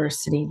their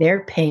adversity,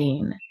 their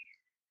pain.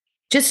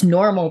 Just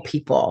normal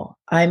people.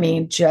 I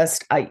mean,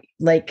 I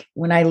like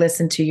when I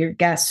listen to your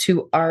guests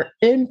who are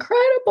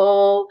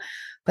incredible,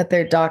 but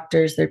they're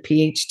doctors, they're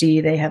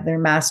PhD, they have their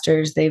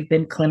masters, they've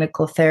been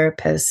clinical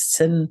therapists,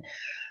 and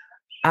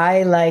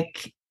I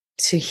like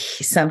to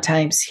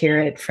sometimes hear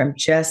it from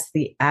just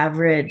the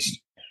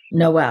average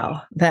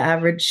Noelle, the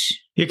average.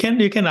 You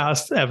can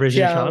ask the average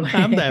Sean.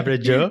 I'm the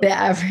average Joe. The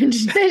average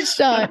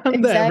Sean.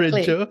 I'm the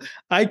average Joe.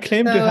 I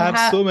claim to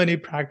have so many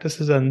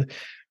practices and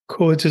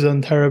coaches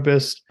and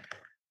therapists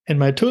in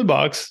my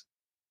toolbox,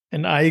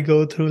 and I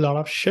go through a lot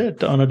of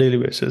shit on a daily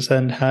basis.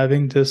 And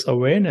having this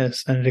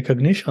awareness and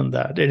recognition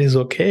that it is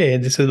okay,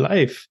 this is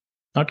life.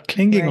 Not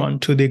clinging on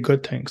to the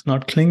good things,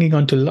 not clinging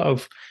on to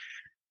love.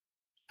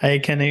 I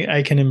can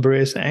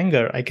embrace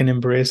anger. I can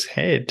embrace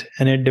hate.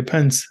 And it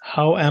depends.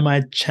 How am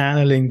I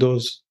channeling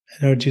those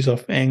energies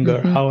of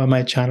anger? How am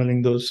I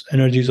channeling those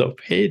energies of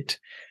hate?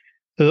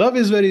 Love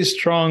is very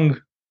strong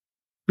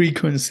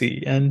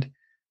frequency. And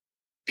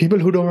people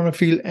who don't want to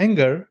feel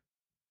anger,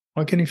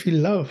 how can you feel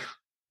love?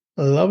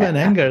 Love and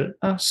anger,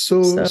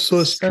 so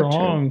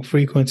strong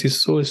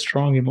frequencies, so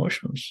strong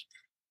emotions.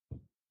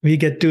 We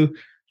get to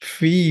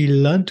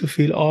learn to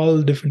feel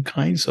all different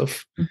kinds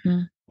of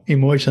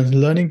emotions,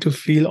 learning to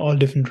feel all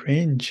different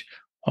range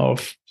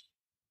of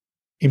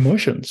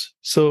emotions.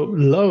 So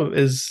love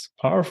is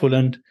powerful.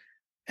 And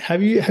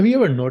have you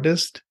ever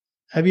noticed,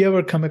 have you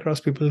ever come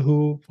across people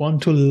who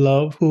want to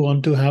love, who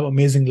want to have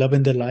amazing love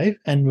in their life,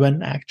 and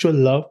when actual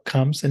love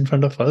comes in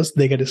front of us,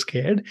 they get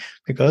scared?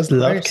 Because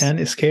love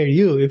can scare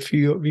you if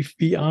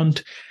we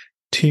aren't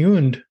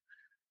tuned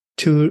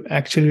to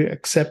actually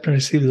accept and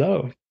receive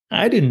love.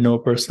 I didn't know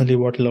personally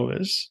what love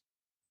is.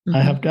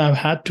 I've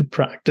had to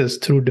practice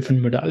through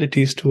different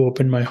modalities to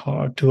open my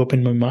heart, to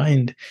open my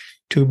mind,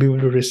 to be able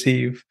to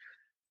receive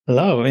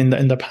love. In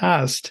the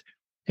past,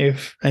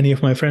 if any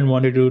of my friends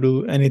wanted to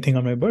do anything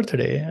on my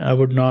birthday, I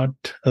would not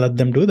let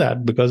them do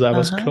that because I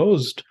was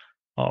closed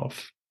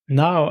off.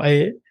 Now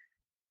I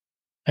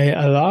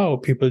allow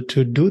people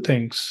to do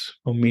things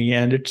for me,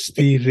 and it's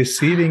the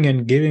receiving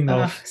and giving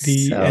of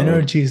the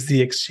energies,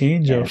 the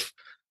exchange of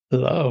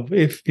love.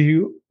 If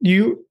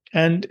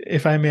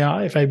if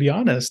I be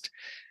honest,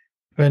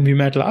 when we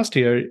met last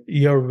year,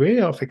 your way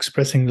of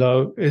expressing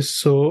love is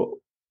so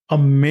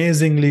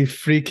amazingly,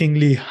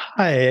 freakingly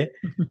high.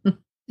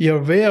 Your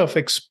way of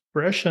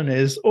expression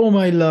is, oh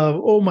my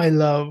love, oh my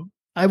love.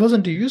 I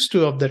wasn't used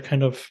to of that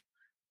kind of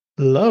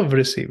love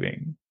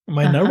receiving.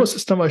 My nervous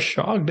system was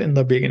shocked in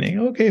the beginning.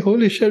 Okay,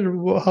 holy shit,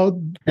 how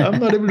I'm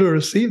not able to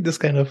receive this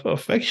kind of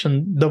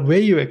affection the way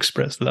you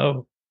express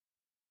love.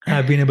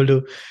 I've been able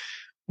to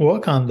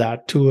work on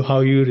that to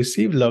how you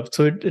receive love.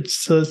 So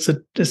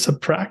it's a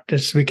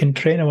practice. We can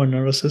train our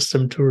nervous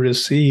system to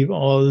receive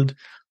all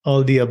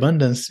the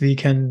abundance we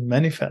can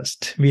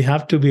manifest. We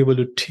have to be able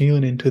to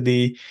tune into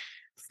the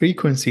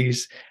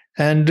frequencies,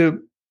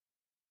 and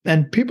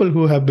people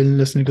who have been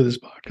listening to this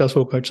podcast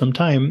for quite some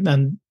time,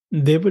 and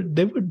they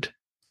would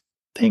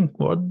think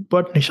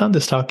what Nishant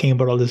is talking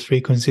about, all these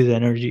frequencies,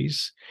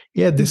 energies.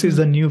 Yeah, this is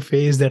the new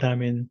phase that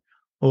I'm in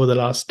over the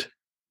last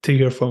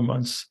 3 or 4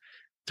 months,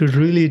 to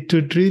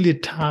really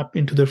tap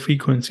into the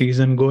frequencies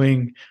and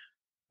going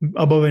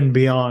above and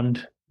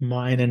beyond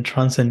mind and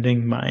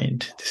transcending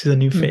mind. This is a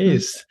new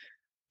phase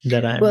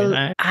that I'm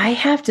in. I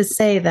have to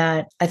say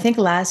that I think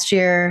last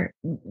year,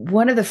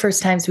 one of the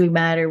first times we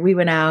met, or we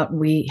went out and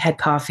we had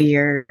coffee,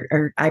 or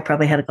I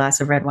probably had a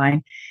glass of red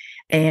wine,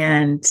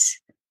 and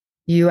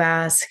you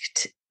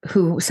asked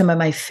who some of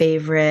my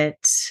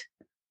favorite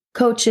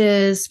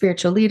coaches,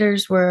 spiritual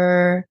leaders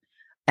were.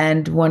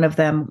 And one of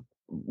them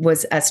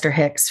was Esther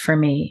Hicks for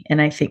me.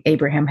 And I think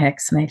Abraham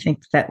Hicks. And I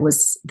think that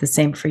was the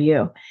same for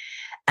you.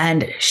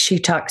 And she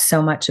talked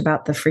so much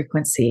about the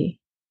frequency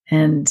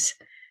and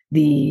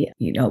the,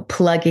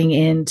 plugging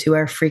into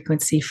our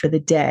frequency for the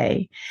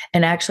day.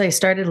 And actually, I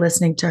started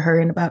listening to her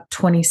in about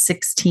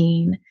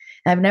 2016.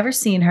 I've never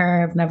seen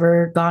her. I've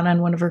never gone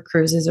on one of her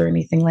cruises or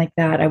anything like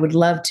that. I would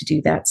love to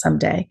do that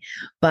someday.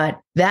 But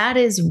that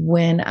is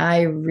when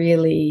I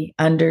really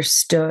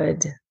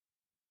understood,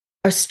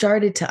 or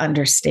started to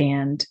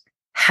understand,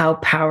 how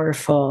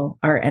powerful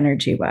our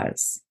energy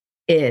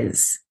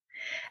is.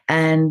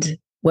 And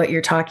what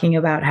you're talking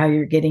about, how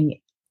you're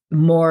getting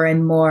more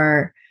and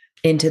more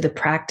into the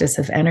practice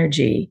of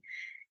energy.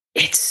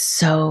 It's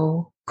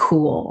so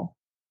cool.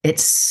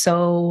 It's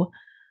so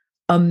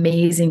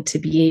amazing to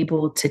be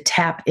able to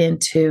tap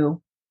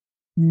into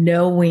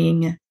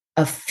knowing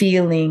a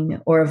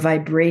feeling or a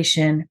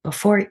vibration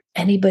before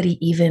anybody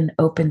even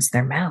opens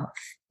their mouth,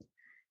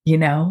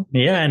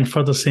 Yeah, and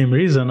for the same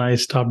reason, I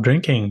stopped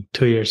drinking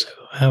 2 years ago.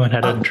 I haven't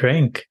had a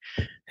drink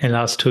in the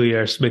last 2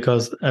 years,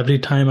 because every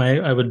time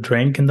I would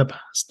drink in the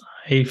past,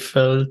 I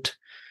felt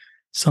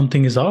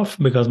something is off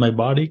because my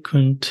body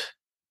couldn't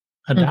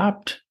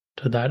adapt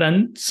to that.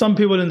 And some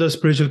people in the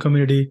spiritual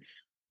community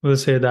will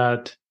say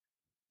that,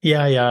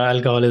 yeah,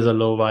 alcohol is a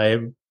low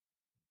vibe.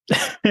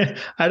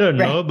 I don't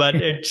know, but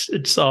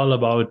it's all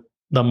about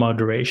the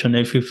moderation.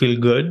 If you feel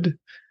good.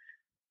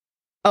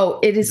 Oh,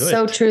 it is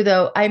so true,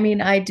 though. I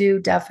mean, I do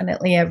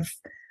definitely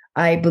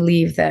I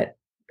believe that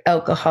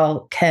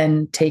alcohol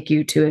can take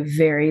you to a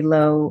very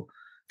low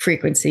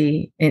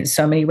frequency in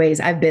so many ways.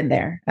 I've been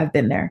there.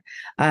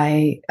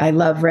 I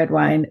love red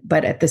wine,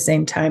 but at the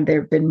same time,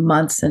 there have been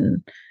months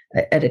and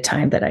at a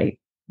time that I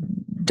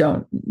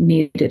don't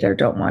need it or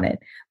don't want it.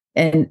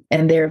 And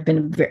there have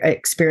been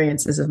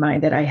experiences of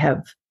mine that I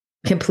have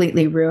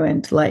completely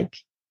ruined, like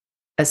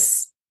a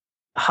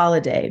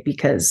holiday,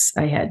 because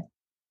I had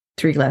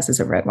 3 glasses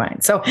of red wine.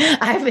 So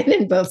I've been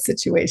in both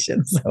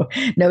situations. So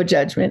no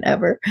judgment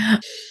ever.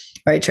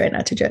 Or I try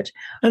not to judge.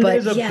 And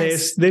but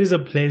there is a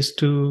place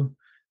to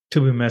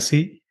be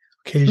messy.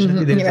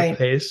 Occasionally there is a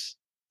place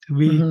to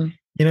be,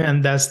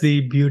 and that's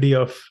the beauty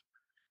of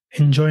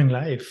enjoying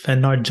life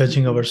and not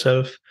judging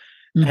ourselves.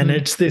 And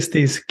it's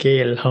the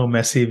scale, how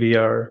messy we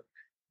are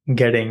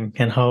getting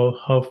and how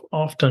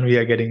often we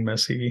are getting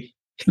messy.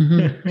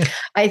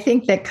 I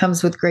think that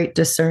comes with great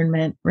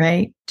discernment,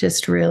 right?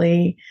 Just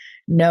really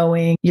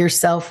knowing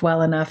yourself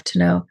well enough to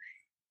know,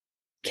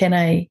 can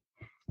I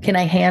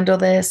handle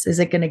this? Is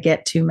it going to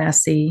get too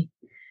messy?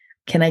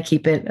 Can I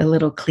keep it a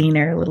little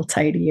cleaner, a little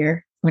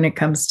tidier when it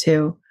comes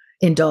to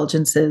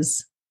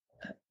indulgences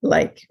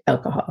like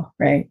alcohol,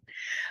 right?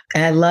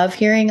 And I love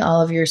hearing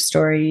all of your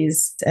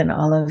stories and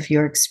all of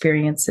your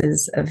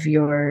experiences of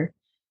your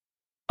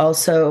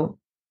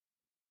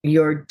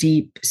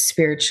deep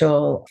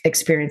spiritual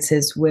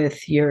experiences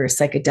with your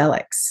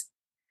psychedelics.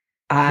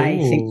 I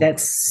think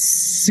that's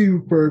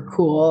super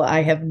cool.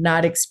 I have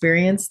not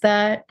experienced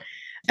that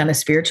on a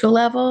spiritual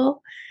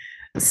level.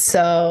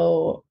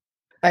 So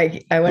I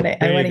want to. Where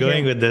I are want you to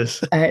going hear. with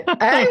this? I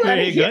Where want are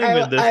to you hear. going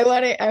with I this?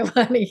 want to. I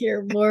want to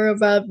hear more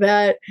about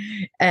that.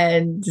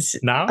 And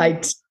Now?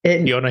 I.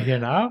 And You want to hear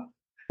now?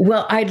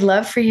 well, I'd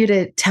love for you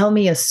to tell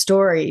me a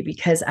story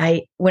because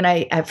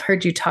I've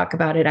heard you talk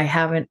about it, I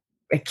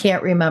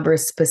can't remember a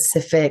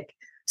specific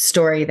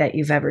story that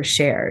you've ever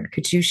shared.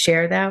 Could you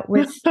share that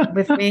with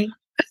me?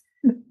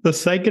 The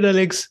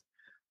psychedelics,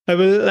 I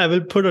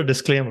will put a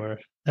disclaimer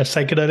that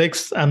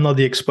psychedelics, I'm not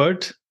the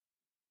expert.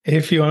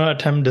 If you want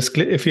to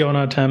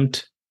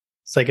attempt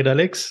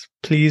psychedelics,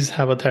 please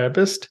have a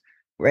therapist.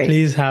 Right.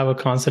 Please have a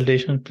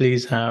consultation.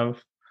 Please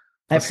have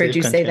a I've heard safe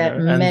you say that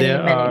container. And many,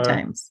 there many are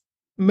times.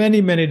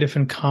 many, many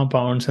different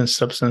compounds and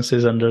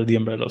substances under the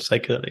umbrella of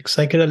psychedelics.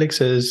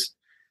 Psychedelics is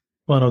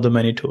one of the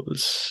many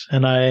tools.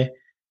 And I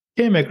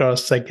came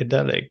across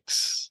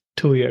psychedelics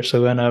 2 years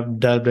ago, and I've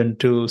delved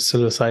into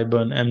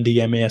psilocybin,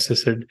 MDMA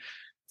assisted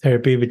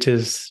therapy, which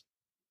is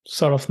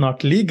sort of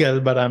not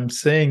legal, but I'm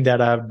saying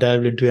that I've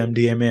delved into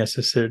MDMA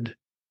assisted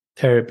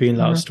therapy in Mhm.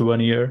 last 1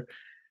 year.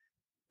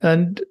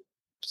 And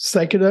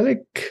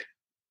psychedelic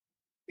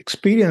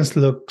experience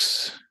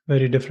looks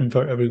very different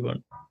for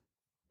everyone.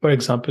 For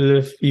example,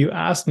 if you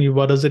ask me,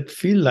 what does it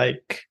feel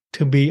like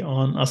to be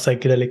on a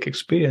psychedelic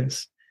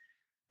experience?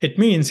 It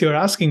means you're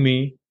asking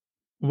me,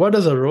 what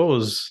does a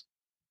rose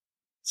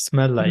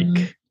smell Mhm.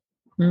 like?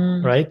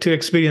 Mhm. Right? To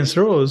experience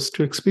rose,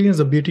 to experience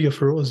the beauty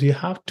of rose, you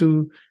have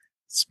to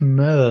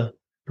smell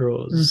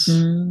rose,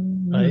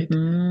 Mhm. right?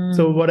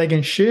 So Mhm. what I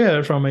can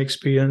share from my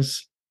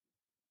experience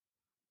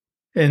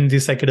in the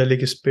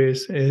psychedelic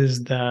space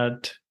is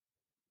that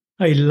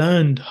I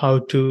learned how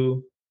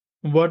to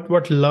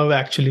what love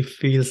actually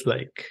feels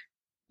like.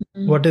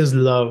 What is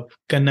love?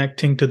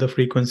 Connecting to the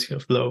frequency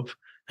of love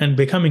and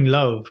becoming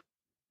love.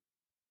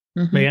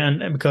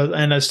 Mhm.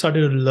 And I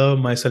started to love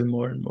myself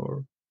more and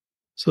more.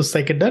 So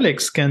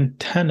psychedelics can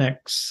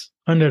 10x,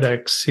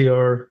 100x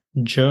your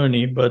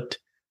journey, but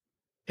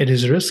it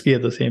is risky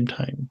at the same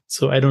time.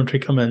 So I don't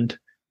recommend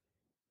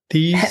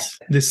this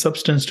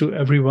substance to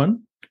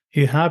everyone.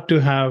 You have to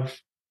have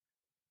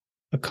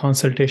a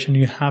consultation.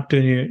 You have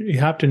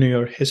to know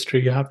your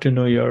history. You have to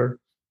know your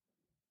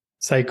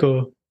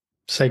psycho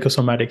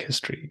psychosomatic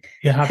history.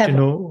 You have to Have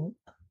know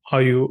how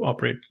you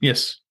operate.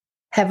 Yes.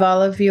 have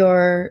all of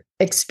your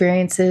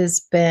experiences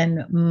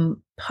been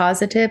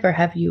positive, or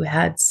have you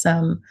had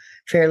some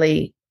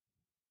fairly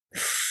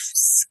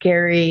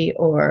scary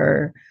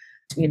or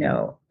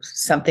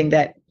something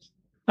that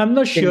I'm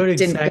not sure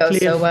didn't go exactly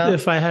so well?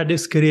 if I had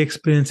scary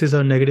experiences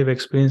or negative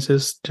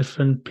experiences.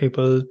 Different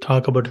people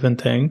talk about different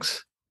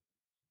things.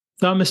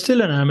 So I'm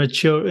still an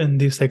amateur in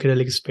the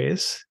psychedelic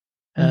space,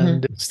 Hmm.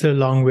 and it's still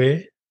a long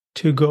way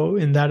to go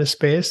in that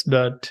space.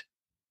 But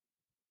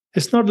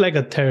it's not like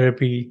a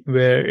therapy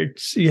where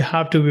it's you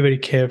have to be very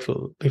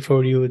careful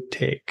before you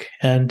take.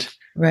 And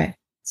Right.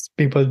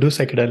 people do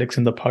psychedelics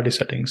in the party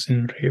settings,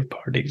 in rave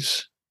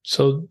parties.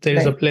 So there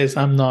is a Right. place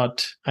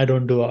I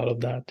don't do all of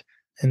that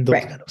in those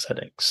Right. kind of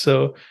settings.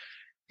 So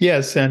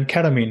yes, and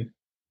ketamine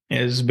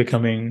is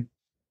becoming,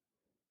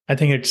 I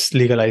think it's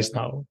legalized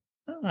now.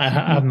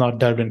 I've Hmm. not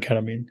delved in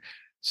ketamine.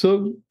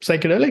 So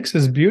psychedelics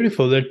is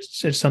beautiful.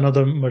 It's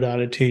another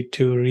modality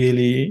to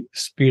really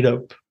speed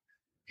up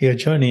your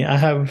journey. I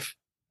have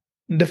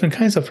different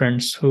kinds of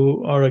friends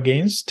who are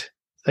against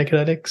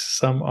psychedelics.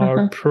 Some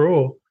are Hmm.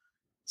 pro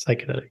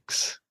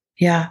psychedelics.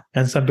 Yeah.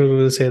 And some people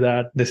will say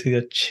that this is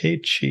a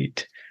cheat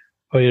sheet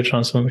for your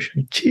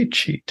transformation. Cheat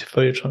sheet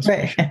for your Right.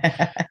 transformation.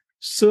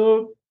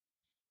 So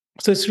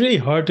it's really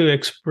hard to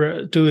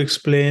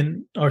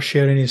explain or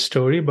share any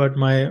story, but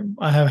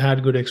I have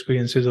had good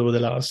experiences over the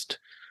last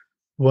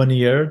 1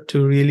 year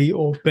to really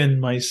open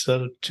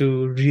myself,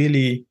 to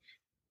really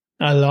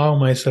allow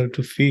myself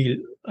to feel.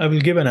 I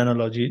will give an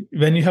analogy.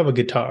 When you have a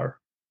guitar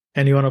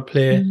and you want to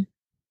play Mhm.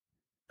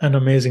 an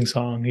amazing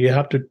song, you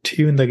have to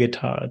tune the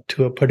guitar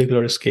to a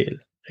particular scale,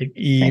 like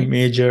E Right.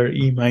 major,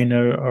 E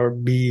minor, or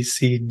B,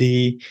 C,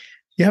 D.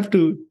 You have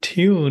to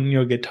tune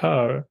your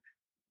guitar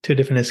to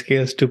different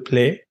scales to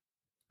play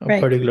a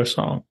Right. particular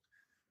song.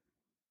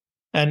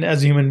 And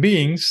as human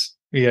beings,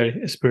 we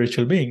are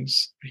spiritual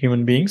beings.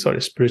 Human beings or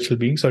spiritual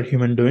beings or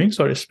human doings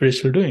or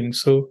spiritual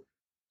doings. So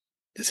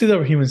this is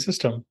our human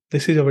system.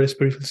 This is our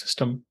spiritual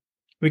system.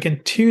 We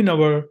can tune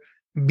our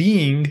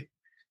being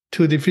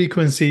to the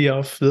frequency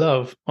of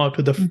love or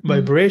to the Hmm.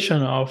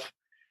 vibration of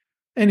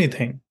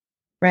anything,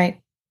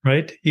 Right.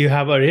 right? You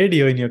have a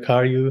radio in your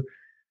car. You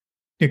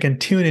can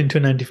tune into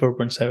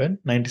 94.7,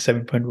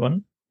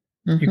 97.1.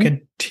 You Hmm.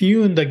 can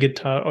tune the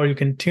guitar, or you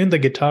can tune the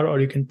guitar, or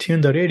you can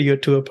tune the radio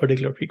to a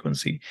particular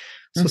frequency.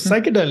 So Hmm.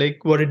 psychedelic,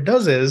 what it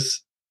does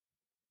is,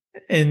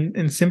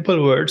 in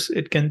simple words,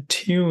 it can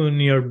tune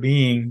your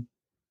being.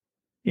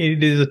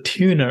 It is a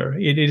tuner.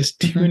 It is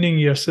Hmm. tuning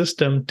your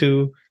system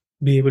to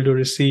be able to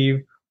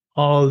receive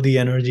all the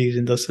energies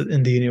in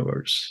the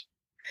universe.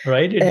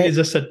 Right? It is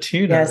just a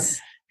tuner. Yes.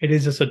 It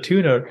is just a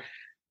tuner.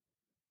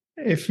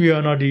 If you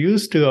are not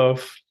used to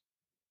of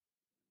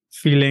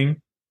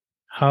feeling,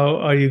 how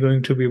are you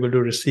going to be able to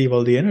receive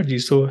all the energy?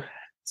 So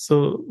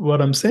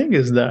what I'm saying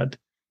is that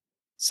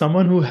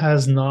someone who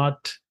has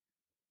not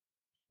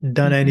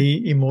done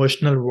any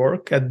emotional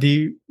work at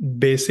the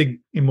basic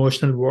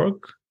emotional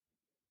work,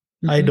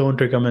 I don't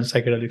recommend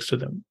psychedelics to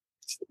them.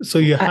 So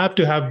you have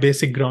to have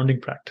basic grounding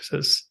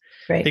practices,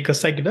 Right.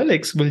 because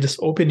psychedelics will just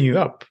open you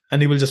up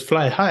and you will just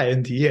fly high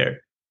in the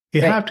air.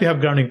 You have to have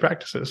grounding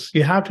practices.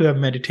 You have to have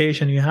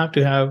meditation. You have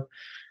to have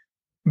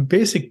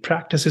basic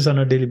practices on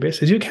a daily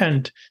basis. You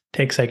can't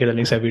take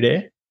psychedelics every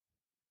day.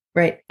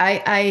 Right.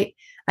 I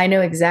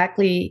know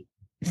exactly.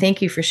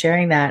 Thank you for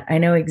sharing that. I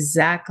know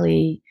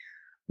exactly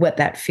what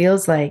that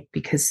feels like,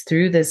 because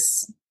through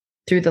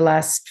the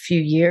last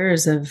few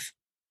years of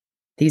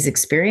these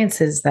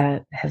experiences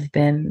that have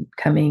been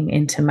coming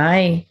into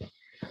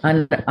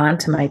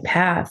onto my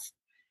path,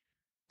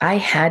 I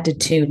had to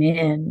tune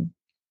in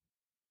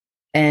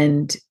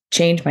and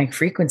change my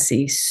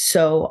frequency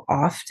so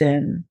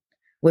often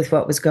with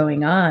what was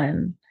going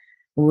on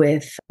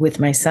with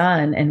my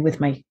son and with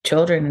my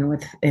children,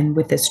 and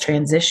with this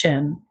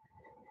transition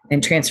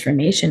and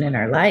transformation in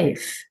our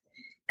life.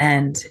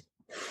 And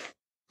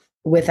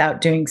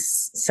without doing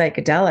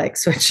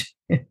psychedelics, which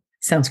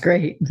sounds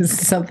great, this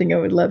is something I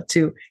would love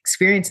to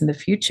experience in the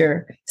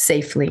future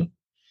safely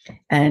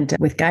and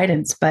with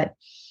guidance. But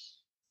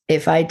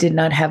if I did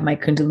not have my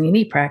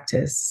Kundalini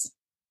practice,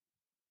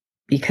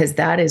 because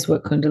that is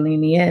what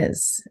Kundalini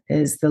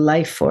is the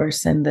life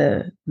force and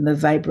the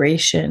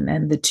vibration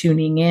and the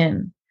tuning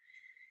in.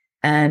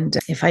 And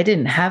if I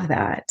didn't have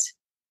that,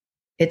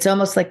 it's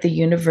almost like the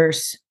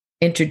universe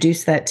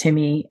introduced that to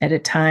me at a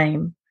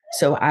time.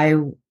 So I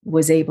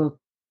was able,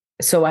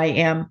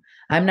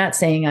 I'm not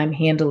saying I'm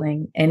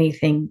handling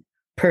anything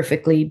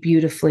perfectly,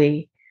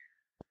 beautifully,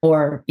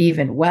 or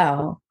even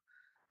well.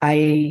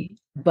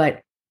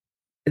 But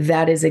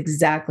that is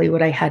exactly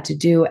what I had to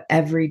do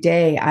every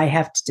day. I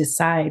have to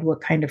decide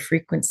what kind of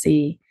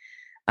frequency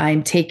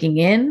I'm taking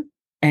in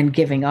and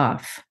giving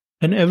off.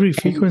 And every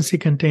frequency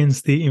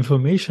contains the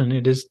information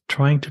it is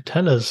trying to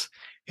tell us.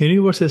 The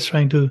universe is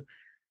trying to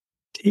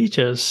teach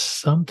us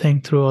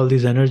something through all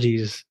these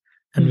energies.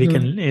 And we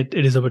can, it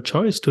is our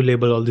choice to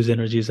label all these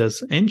energies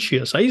as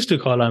anxious. I used to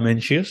call them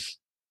anxious.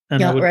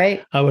 And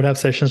I would have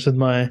sessions with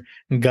my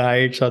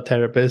guides or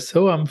therapists.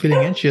 Oh, I'm feeling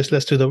anxious.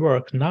 Let's do the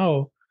work.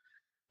 Now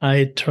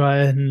I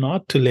try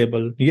not to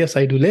label. Yes,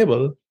 I do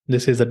label.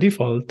 This is a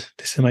default.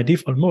 This is my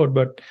default mode,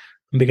 but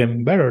I'm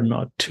becoming better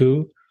not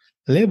to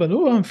label.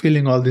 Oh, I'm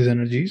feeling all these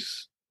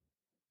energies.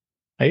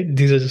 Right?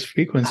 These are just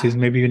frequencies.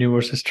 Maybe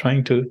universe is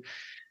trying to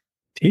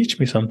teach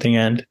me something.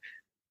 And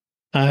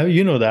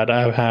you know that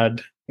I've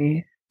had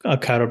a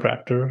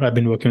chiropractor. I've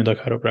been working with a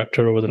chiropractor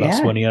over the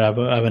last 1 year. I have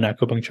an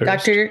acupuncturist.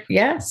 Dr.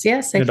 Yes.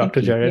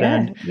 Dr.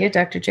 Jared.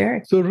 Dr.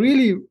 Jared. So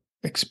really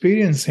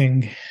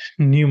experiencing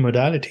new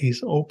modalities,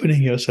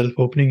 opening yourself,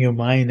 opening your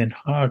mind and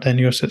heart and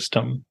your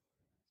system,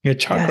 your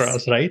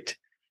chakras, right?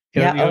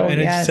 Your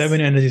energy, 7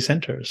 energy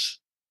centers.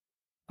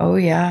 Oh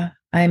yeah.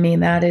 I mean,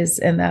 that is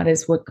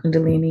what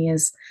Kundalini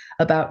is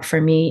about for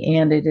me.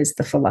 And it is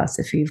the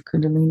philosophy of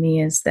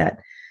Kundalini, is that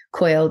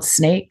coiled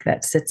snake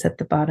that sits at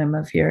the bottom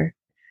of your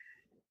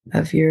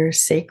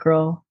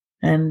sacral.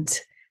 And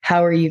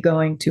how are you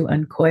going to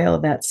uncoil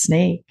that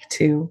snake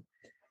to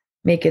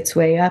make its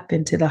way up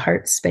into the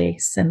heart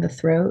space and the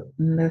throat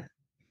and the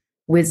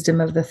wisdom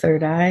of the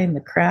third eye and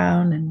the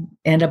crown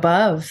and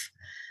above?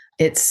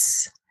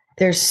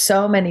 There's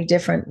so many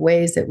different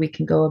ways that we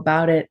can go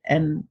about it.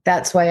 And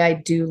that's why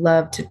I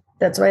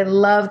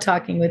love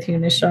talking with you,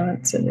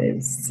 Nishant. And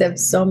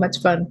it's so much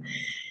fun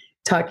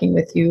talking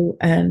with you.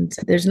 And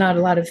there's not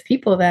a lot of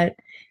people that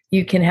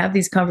you can have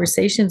these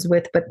conversations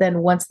with, but then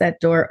once that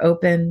door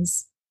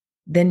opens,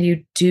 then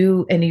you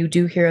do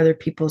hear other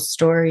people's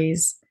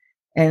stories,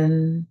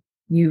 and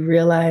you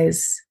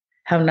realize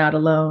how not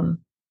alone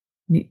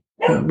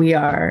we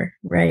are,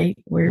 right?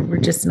 We're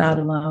just not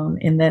alone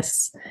in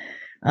this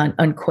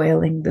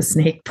uncoiling the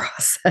snake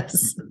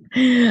process.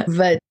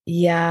 But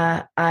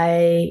yeah,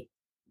 I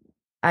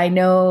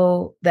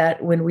know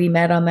that when we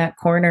met on that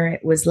corner,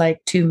 it was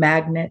like two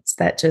magnets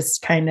that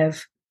just kind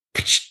of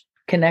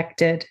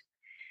connected.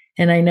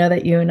 And I know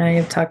that you and I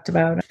have talked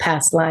about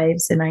past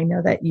lives, and I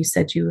know that you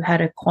said you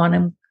had a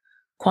quantum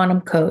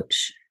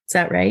coach. Is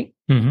that right?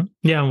 Mm-hmm.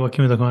 Yeah, I'm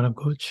working with a quantum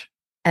coach.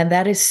 And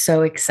that is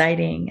so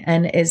exciting.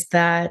 And is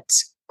that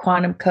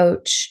quantum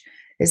coach,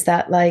 is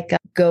that like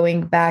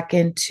going back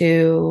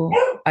into,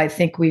 I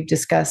think we've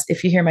discussed,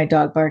 if you hear my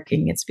dog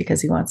barking, it's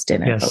because he wants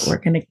dinner, but we're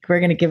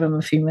going to give him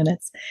a few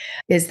minutes.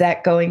 Is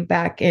that going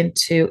back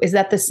into, is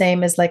that the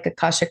same as like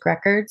Akashic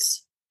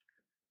Records?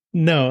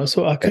 No.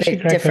 So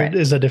Akashic Record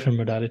is a different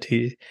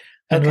modality.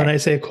 And when I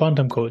say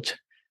quantum coach,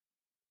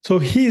 so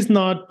he's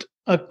not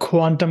a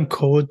quantum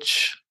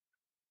coach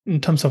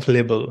in terms of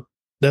label.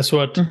 That's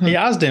what he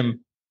asked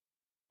him.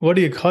 What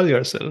do you call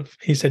yourself?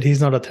 He said he's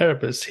not a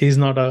therapist. He's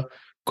not a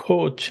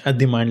coach at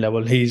the mind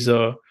level. He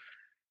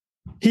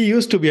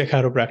used to be a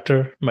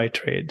chiropractor by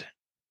trade.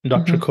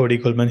 Dr. Cody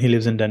Goldman, he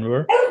lives in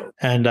Denver.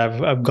 And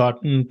I've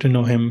gotten to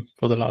know him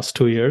for the last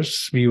 2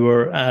 years. We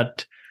were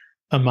at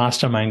a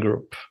mastermind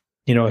group.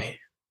 I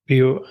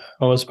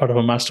was part of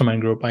a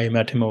mastermind group. I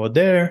met him over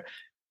there.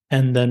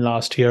 And then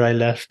last year I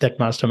left that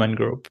mastermind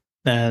group,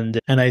 and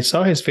I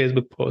saw his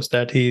Facebook post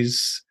that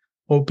he's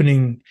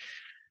opening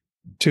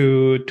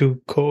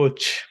to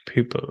coach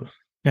people.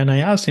 And I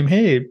asked him,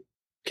 "Hey,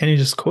 can you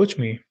just coach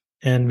me?"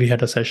 And we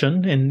had a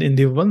session. And in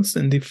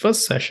the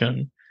first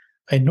session,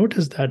 I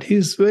noticed that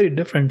he's very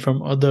different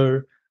from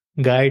other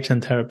guides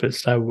and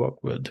therapists I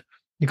work with.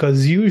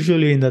 Because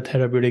usually in the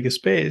therapeutic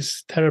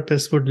space,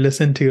 therapists would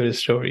listen to your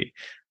story.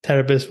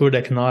 Therapists would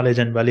acknowledge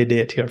and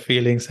validate your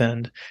feelings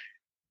and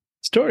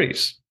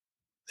stories.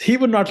 He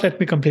would not let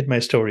me complete my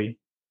story.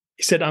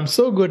 He said, "I'm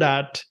so good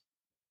at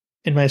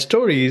in my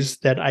stories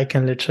that I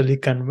can literally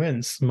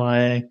convince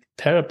my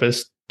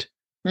therapist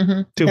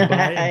to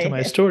buy into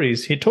my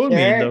stories." He told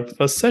me in the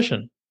first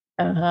session.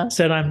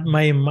 Said,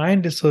 my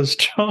mind is so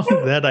strong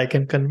that I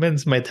can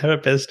convince my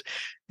therapist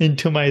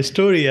into my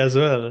story as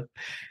well.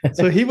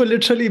 So he would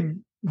literally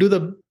do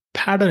the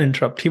pattern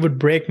interrupt. He would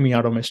break me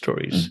out of my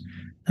stories.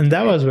 And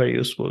that was very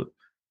useful.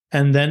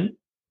 And then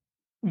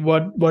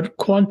what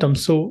quantum,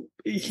 so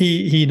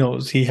he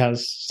knows, he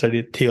has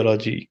studied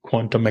theology,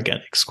 quantum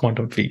mechanics,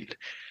 quantum field.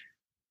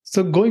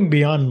 So going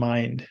beyond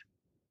mind.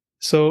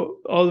 So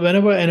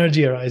whenever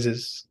energy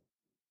arises,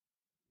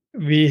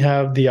 we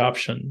have the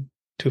option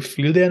to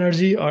feel the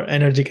energy, or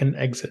energy can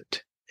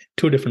exit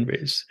two different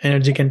ways.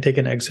 Energy can take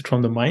an exit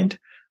from the mind,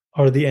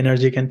 or the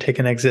energy can take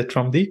an exit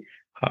from the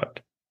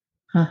heart.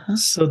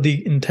 So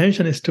the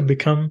intention is to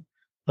become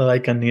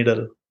like a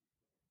needle.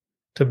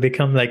 To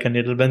become like a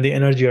needle. When the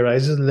energy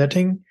arises,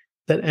 letting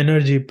that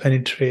energy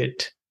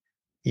penetrate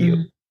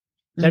you.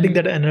 Letting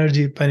that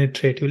energy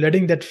penetrate you.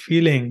 Letting that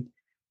feeling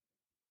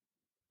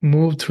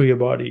move through your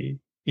body.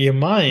 Your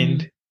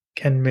mind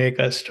can make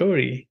a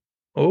story.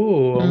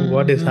 Oh,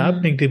 what is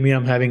happening to me?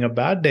 I'm having a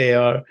bad day,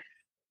 or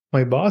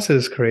my boss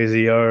is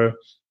crazy, or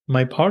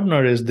my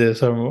partner is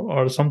this,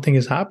 or something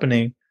is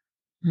happening,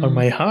 or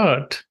my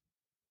heart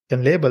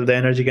can label. The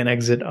energy can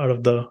exit out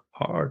of the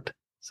heart,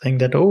 saying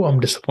that, oh, I'm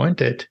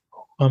disappointed,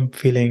 I'm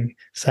feeling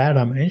sad,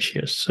 I'm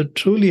anxious. So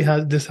truly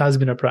this has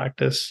been a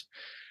practice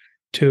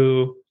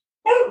to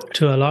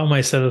allow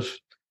myself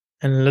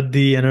and let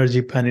the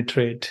energy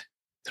penetrate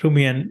through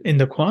me. And in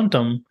the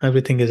quantum,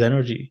 everything is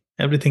energy.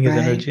 Everything is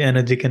energy.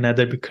 Energy can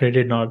neither be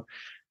created nor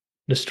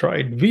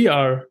destroyed. We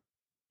are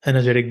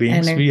energetic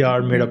beings. We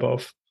are made up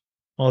of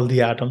all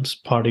the atoms,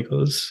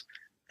 particles,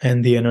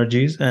 and the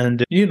energies.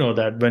 And you know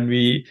that when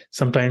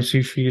sometimes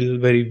we feel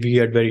very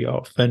weird, very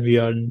off, when we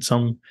are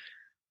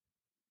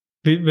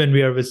when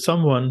we are with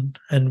someone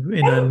and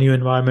in a new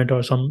environment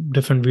or some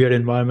different weird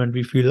environment,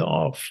 we feel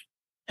off.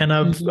 And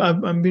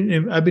I've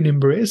been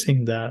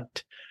embracing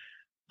that.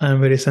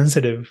 I'm very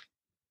sensitive.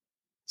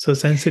 So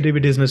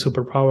sensitivity is my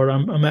superpower.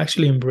 I'm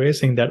actually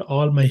embracing that.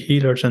 All my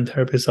healers and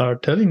therapists are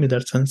telling me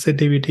that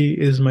sensitivity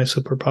is my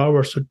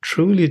superpower. So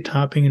truly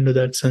tapping into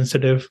that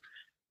sensitive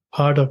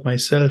part of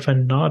myself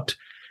and not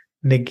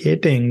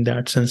negating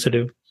that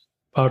sensitive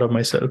part of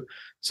myself.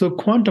 So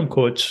quantum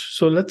coach.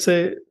 So let's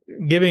say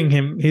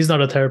he's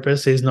not a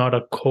therapist, he's not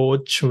a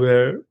coach,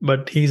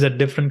 but he's a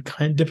different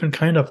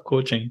kind of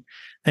coaching,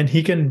 and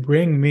he can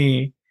bring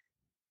me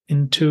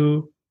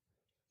into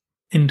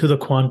the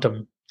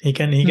quantum. He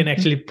can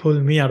actually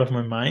pull me out of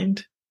my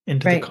mind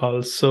into the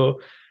calls. So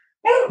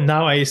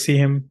now I see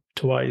him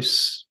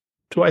twice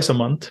a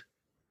month.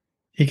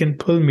 He can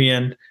pull me,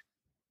 and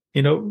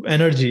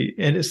energy,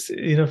 and it's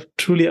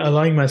truly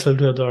allowing myself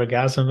to have the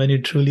orgasm. When you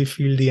truly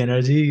feel the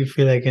energy, you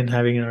feel like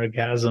having an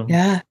orgasm.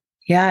 Yeah,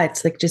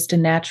 it's like just a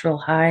natural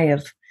high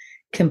of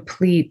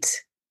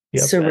complete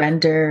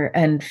surrender,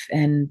 and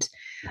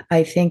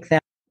I think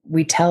that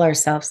we tell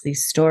ourselves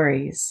these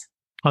stories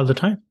all the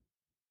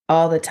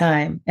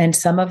time, and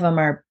some of them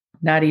are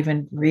not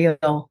even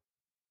real.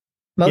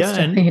 Most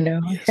of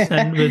them, Yes,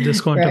 and with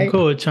this quantum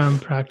coach, I'm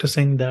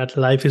practicing that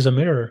life is a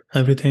mirror.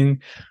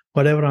 Everything,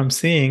 whatever I'm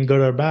seeing,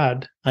 good or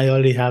bad, I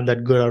already have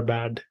that good or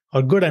bad,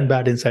 or good and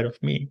bad inside of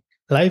me.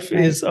 Life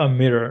is a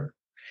mirror.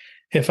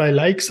 If I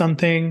like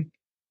something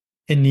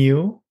in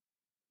you,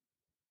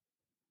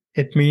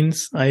 it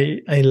means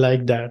I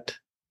like that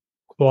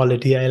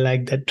quality. I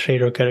like that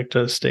trait or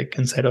characteristic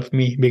inside of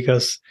me,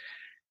 because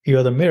you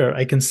are the mirror.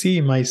 I can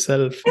see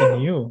myself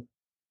in you.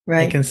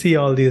 I can see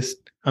all these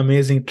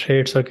amazing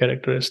traits or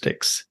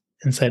characteristics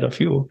inside of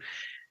you.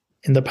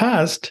 In the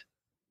past,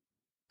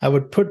 I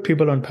would put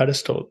people on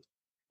pedestal,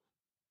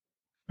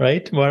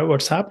 right?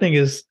 What's happening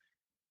is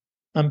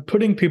I'm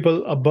putting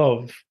people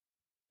above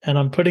and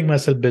I'm putting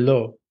myself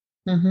below.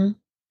 And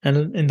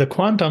in the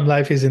quantum,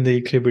 life is in the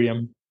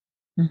equilibrium.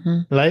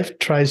 Life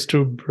tries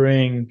to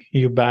bring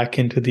you back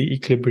into the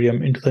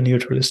equilibrium, into the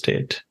neutral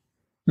state.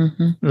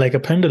 Like a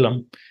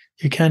pendulum.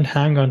 You can't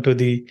hang on to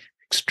the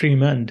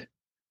extreme end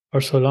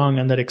for so long,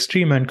 and that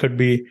extreme end could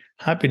be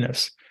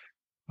happiness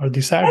or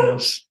the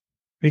sadness.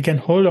 We can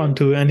hold on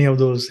to any of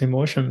those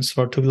emotions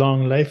for too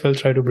long. Life will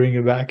try to bring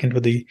you back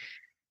into the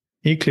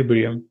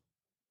equilibrium.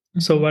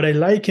 So what I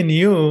like in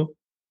you,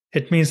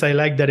 it means I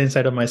like that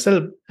inside of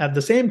myself. At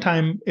the same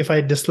time, if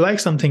I dislike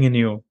something in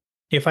you,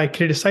 if I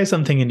criticize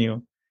something in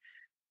you,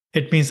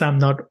 it means I'm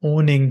not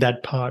owning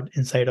that part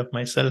inside of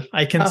myself.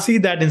 I can Oh, see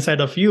that inside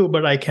of you,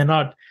 but I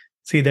cannot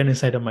see that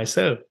inside of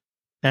myself.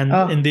 And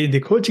oh, in the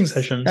coaching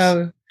sessions,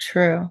 so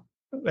true.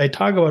 I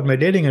talk about my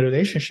dating and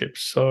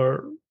relationships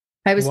or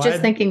I was just why,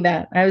 thinking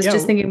that. I was just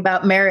yeah, thinking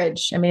about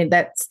marriage. I mean,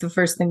 that's the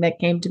first thing that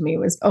came to me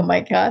was, oh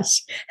my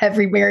gosh,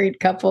 every married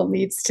couple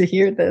needs to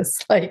hear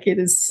this. Like it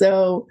is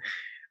so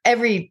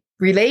every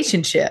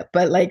relationship,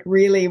 but like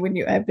really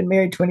I've been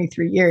married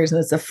 23 years and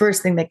that's the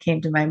first thing that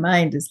came to my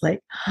mind is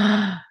like,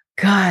 oh,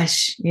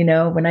 gosh,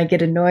 when I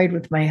get annoyed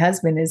with my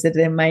husband,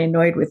 am I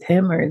annoyed with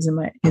him or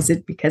is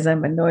it because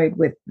I'm annoyed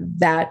with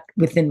that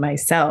within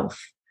myself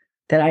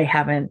that I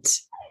haven't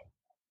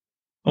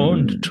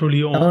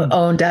truly owned,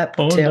 owned up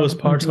own to? those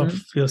parts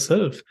of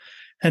yourself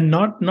and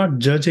not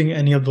judging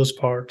any of those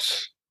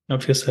parts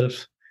of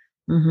yourself.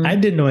 I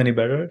didn't know any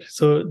better.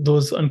 So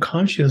those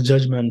unconscious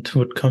judgment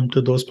would come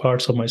to those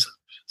parts of myself.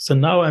 So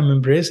now I'm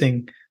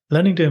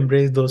learning to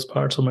embrace those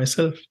parts of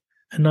myself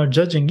and not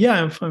judging.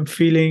 Yeah, I'm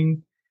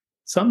feeling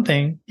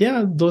something.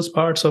 Yeah, those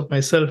parts of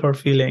myself are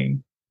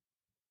feeling.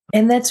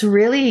 And that's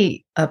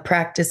really a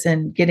practice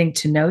in getting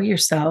to know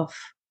yourself.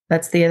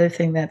 That's the other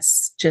thing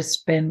that's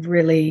just been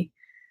really,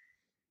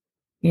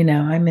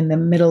 I'm in the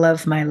middle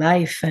of my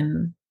life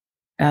and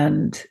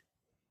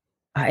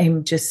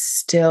I'm just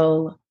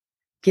still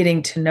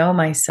getting to know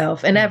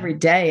myself. And every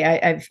day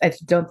I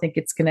don't think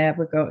it's going to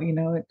ever go,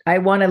 I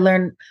want to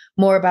learn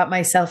more about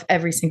myself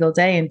every single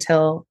day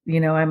until,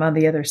 I'm on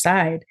the other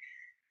side.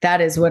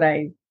 That's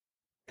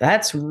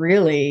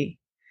really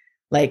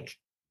like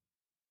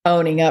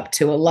owning up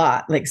to a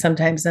lot. Like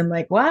sometimes I'm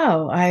like,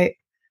 wow, I'm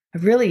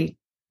really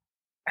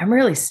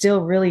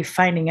still really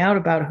finding out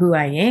about who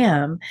I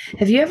am.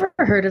 Have you ever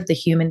heard of the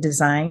human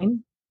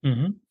design?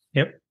 Mm-hmm.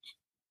 Yep.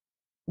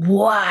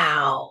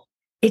 Wow.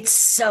 It's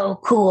so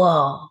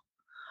cool.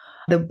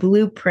 The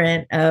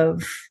blueprint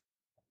of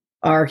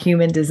our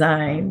human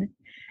design,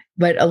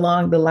 but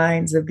along the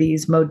lines of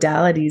these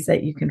modalities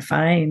that you can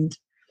find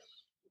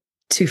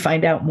to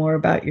find out more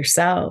about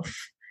yourself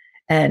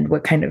and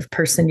what kind of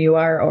person you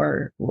are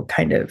or what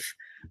kind of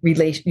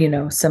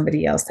relation,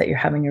 somebody else that you're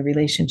having a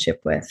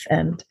relationship with.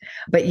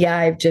 But yeah,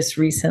 I've just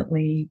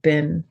recently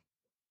been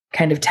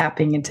kind of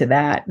tapping into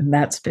that and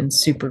that's been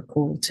super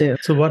cool too.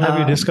 So what have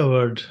you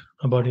discovered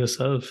about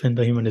yourself in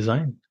the human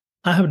design?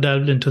 I have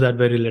delved into that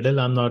very little.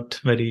 I'm not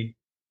very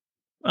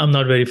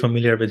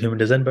familiar with human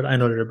design, but I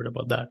know a little bit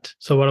about that.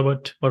 So what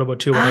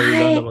about you? What have you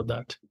learned about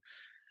that?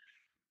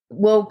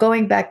 Well,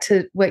 going back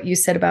to what you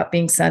said about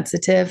being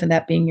sensitive and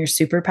that being your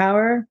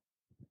superpower,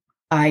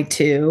 I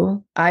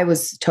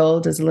was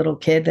told as a little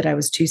kid that I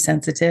was too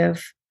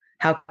sensitive.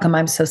 How come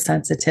I'm so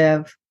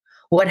sensitive?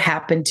 What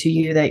happened to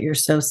you that you're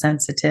so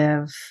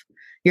sensitive?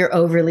 You're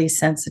overly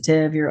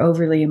sensitive. You're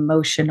overly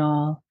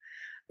emotional.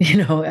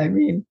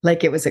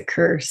 Like it was a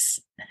curse.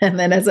 And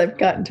then as I've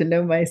gotten to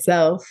know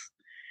myself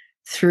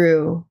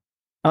through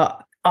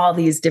all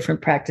these different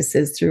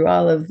practices, through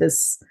all of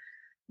this,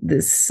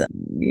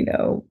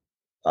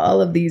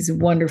 all of these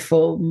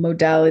wonderful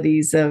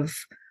modalities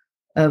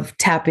of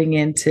tapping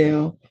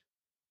into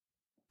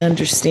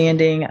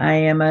understanding I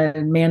am a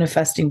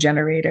manifesting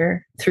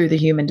generator through the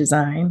human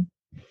design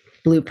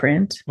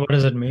blueprint. What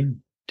does it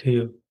mean to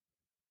you?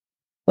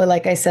 Well,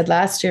 like I said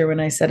last year when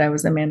I said I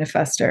was a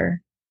manifester,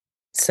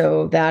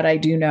 so that I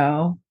do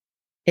know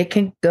it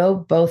can go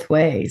both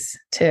ways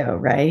too,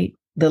 right?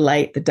 The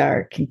light, the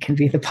dark, and can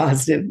be the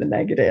positive, the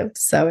negative.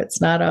 So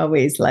it's not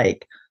always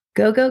like,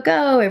 go, go,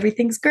 go,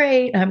 everything's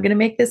great. I'm going to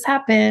make this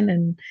happen.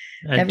 And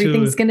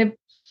everything's going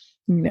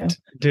to,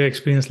 To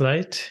experience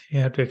light, you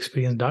have to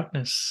experience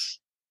darkness.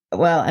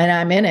 Well, and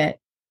I'm in it.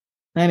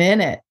 I'm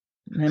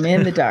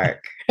in the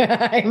dark.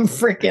 I'm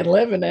freaking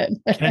living it.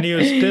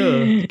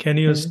 Can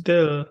you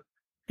still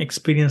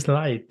experience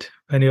light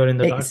when you're in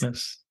the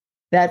darkness?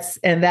 That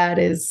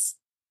has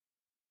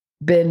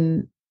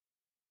been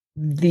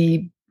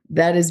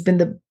that's been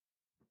the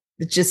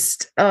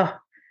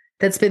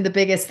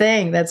biggest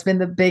thing. That's been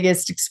the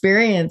biggest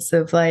experience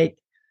of like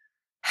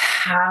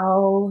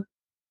how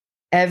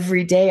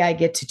every day I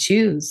get to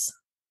choose.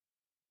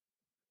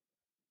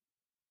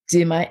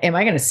 Am I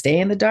going to stay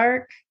in the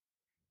dark?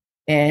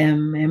 How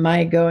am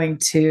I going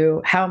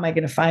to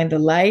find the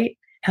light?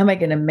 How am I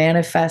going to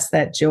manifest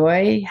that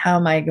joy? How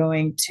am I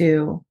going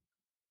to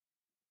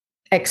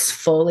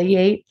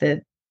exfoliate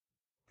the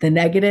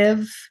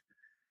negative?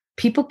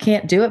 People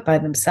can't do it by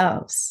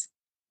themselves.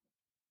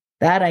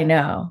 That I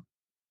know.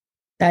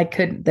 That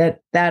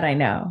I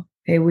know.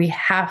 Okay, we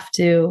have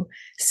to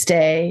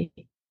stay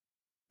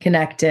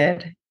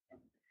connected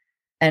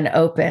and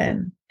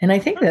open. And I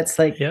think that's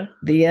like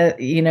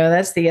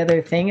that's the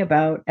other thing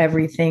about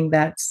everything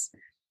that's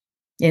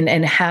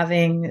and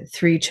having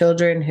 3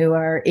 children who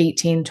are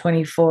 18,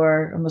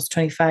 24, almost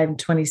 25 and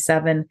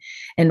 27,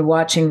 and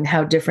watching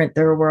how different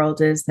their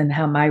world is than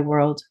how my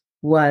world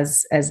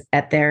was as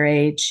at their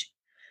age,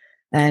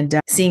 and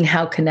seeing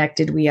how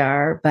connected we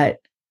are, but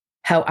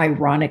how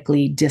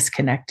ironically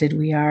disconnected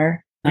we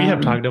are. We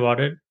have talked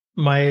about it.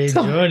 My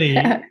journey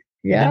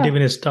didn't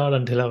even start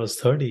until I was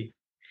 30.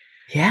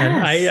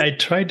 And Yes. I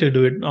tried to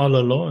do it all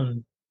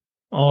alone,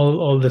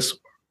 all this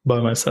by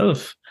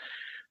myself,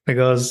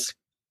 because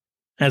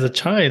as a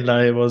child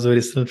I was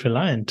very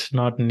self-reliant,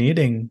 not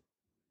needing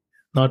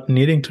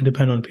to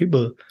depend on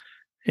people.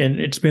 And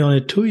it's been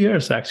only 2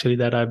 years actually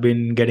that I've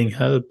been getting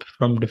help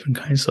from different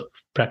kinds of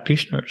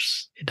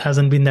practitioners. It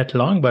hasn't been that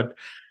long, but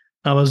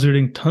I was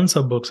reading tons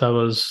of books. I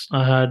was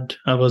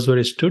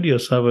very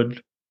studious. I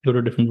would go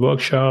to different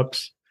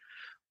workshops,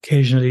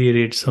 occasionally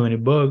read so many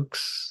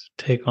books,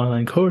 take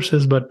online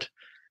courses, but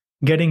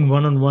getting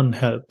one-on-one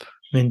help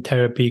in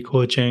therapy,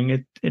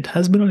 coaching, it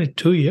has been only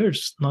 2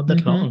 years, not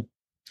that Hmm. long.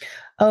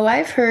 Oh,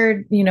 I've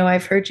heard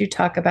you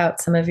talk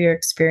about some of your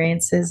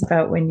experiences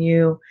about when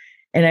you,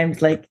 and I'm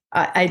like,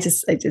 I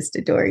just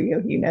adore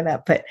you, you know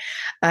that, but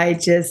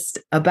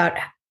about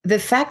the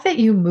fact that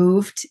you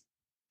moved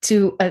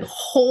to a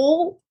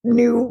whole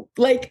new,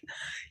 like,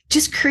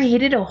 just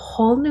created a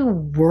whole new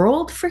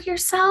world for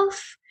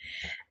yourself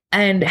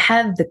and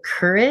had the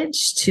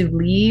courage to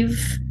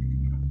leave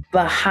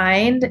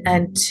behind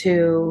and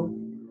to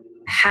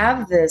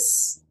have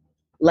this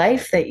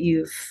life that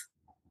you've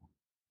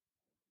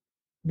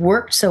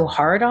worked so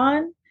hard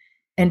on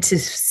and to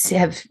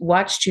have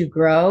watched you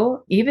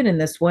grow even in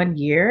this 1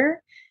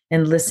 year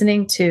and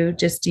listening to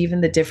just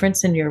even the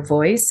difference in your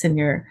voice and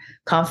your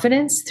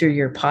confidence through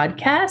your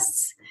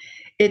podcasts.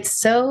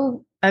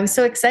 I'm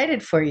so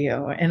excited for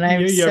you. And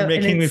You're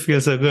making me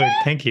feel so good.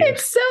 Thank you.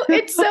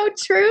 it's so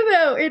true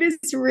though.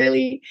 It's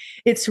really,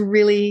 it's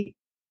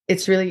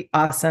really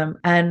awesome.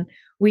 And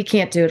we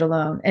can't do it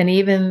alone. And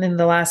even in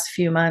the last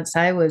few months,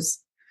 I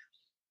was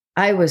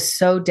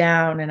so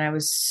down and I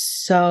was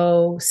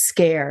so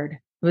scared.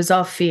 It was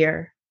all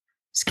fear.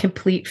 It's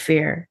complete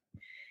fear.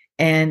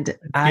 And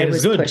I Fear is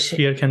was good. pushing.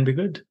 Fear can be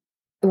good.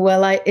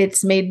 Well,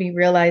 it's made me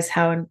realize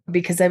how,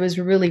 because I was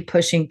really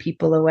pushing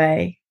people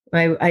away.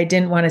 I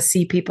didn't want to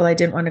see people. I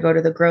didn't want to go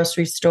to the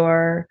grocery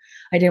store.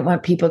 I didn't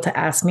want people to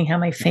ask me how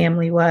my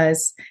family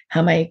was,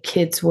 how my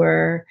kids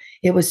were.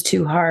 It was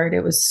too hard.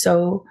 It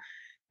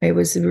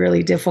was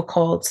really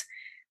difficult.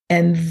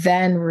 And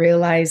then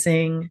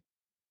realizing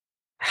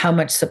how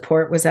much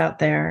support was out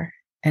there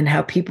and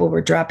how people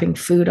were dropping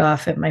food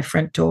off at my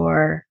front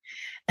door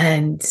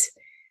and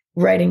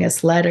writing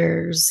us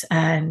letters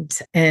and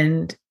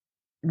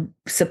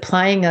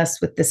supplying us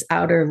with this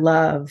outer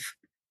love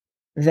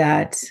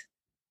that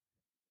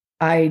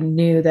I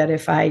knew that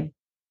if I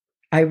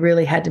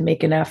really had to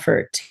make an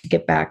effort to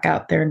get back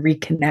out there and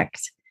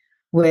reconnect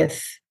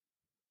with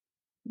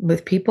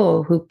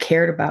people who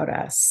cared about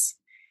us,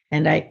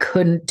 and I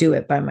couldn't do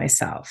it by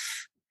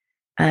myself.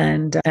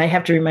 And I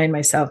have to remind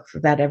myself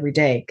of that every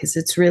day because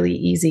it's really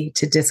easy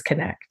to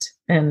disconnect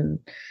and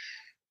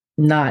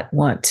not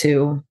want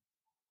to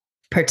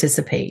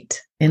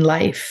participate in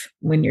life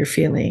when you're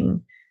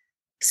feeling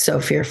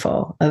so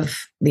fearful of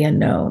the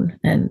unknown.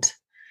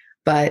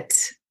 But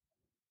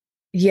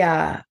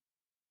yeah,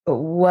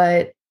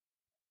 what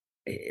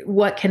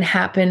can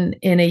happen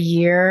in a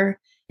year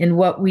and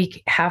what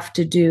we have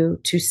to do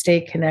to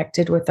stay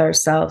connected with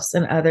ourselves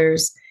and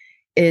others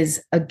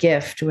is a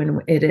gift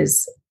when it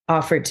is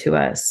offered to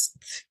us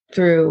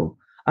through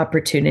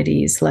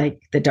opportunities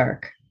like the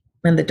dark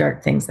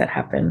things that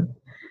happen,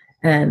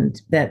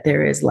 and that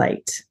there is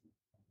light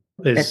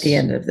at the This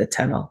end of the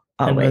tunnel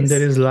and when there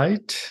always. is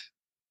light,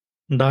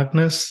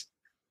 darkness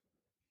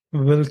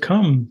will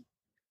come.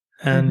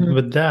 And Mm-hmm.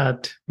 with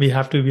that, we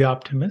have to be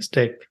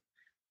optimistic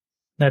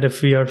that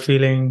if we are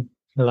feeling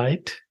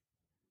light,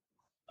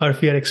 or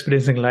if we are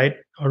experiencing light,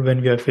 or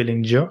when we are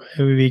feeling joy,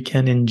 we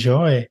can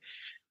enjoy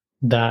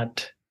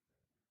that,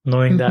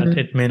 knowing that Mm-hmm.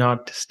 it may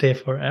not stay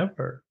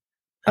forever.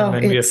 And Oh,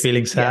 when we are it's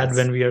feeling sad, yes.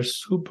 when we are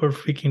super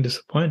freaking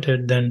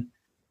disappointed, then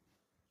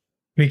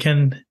we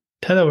can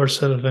tell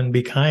ourselves and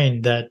be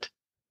kind that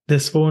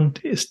this won't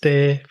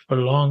stay for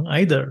long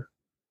either.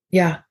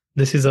 Yeah.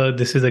 This is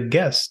a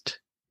guest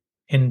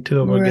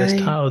into our guest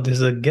Right. house. This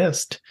is a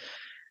guest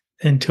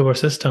into our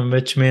system,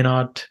 which may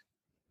not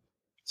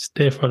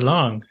stay for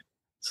long.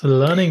 So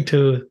learning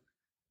to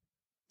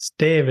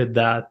stay with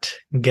that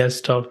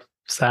guest of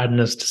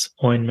sadness,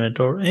 disappointment,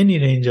 or any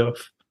range of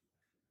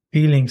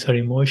feelings or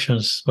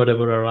emotions,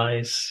 whatever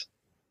arise.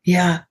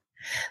 Yeah.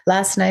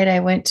 Last night I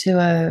went to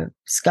a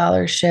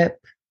scholarship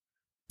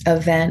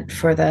event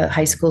for the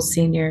high school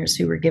seniors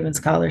who were given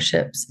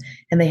scholarships,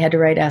 and they had to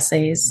write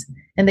essays,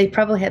 and they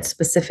probably had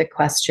specific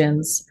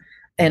questions,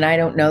 and I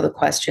don't know the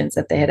questions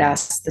that they had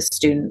asked the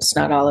students,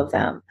 not all of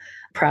them.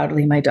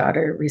 Proudly, my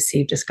daughter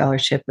received a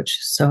scholarship, which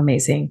is so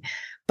amazing.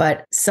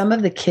 But some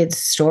of the kids'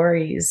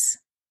 stories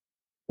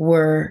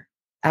were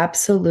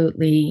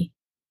absolutely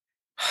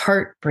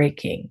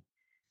heartbreaking,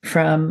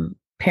 from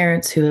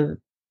parents who have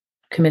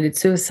committed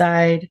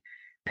suicide,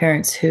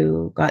 parents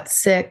who got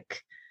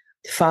sick,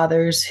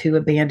 fathers who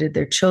abandoned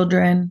their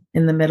children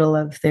in the middle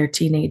of their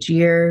teenage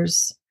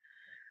years,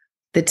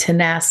 the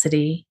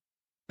tenacity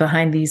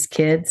behind these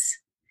kids.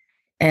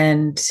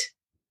 And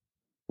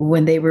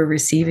when they were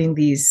receiving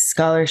these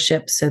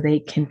scholarships so they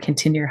can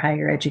continue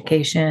higher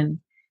education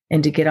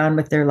and to get on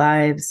with their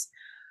lives,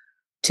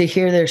 to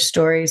hear their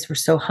stories were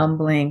so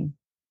humbling,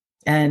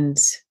 and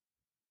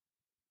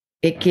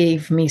it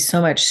gave me so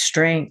much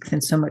strength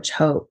and so much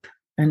hope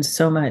and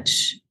so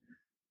much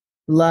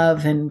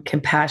love and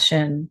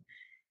compassion.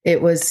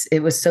 It was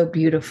so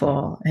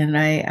beautiful. And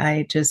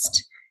I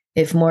just,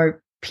 if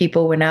more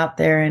people went out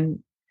there and,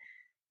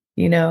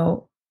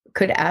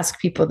 could ask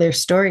people their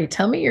story,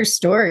 tell me your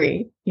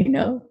story,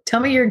 tell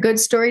me your good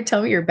story,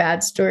 tell me your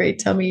bad story,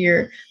 tell me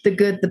the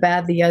good, the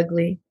bad, the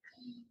ugly.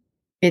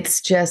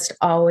 It's just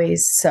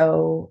always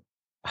so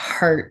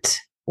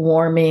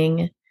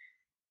heartwarming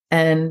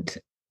and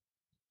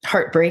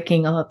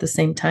heartbreaking all at the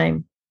same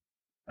time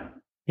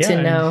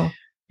to know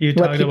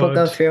what people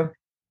go through.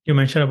 You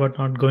mentioned about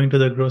not going to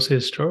the grocery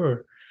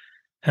store.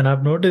 And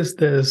I've noticed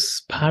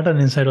this pattern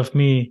inside of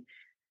me.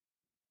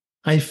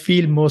 I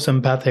feel most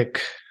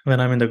empathic when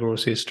I'm in the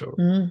grocery store.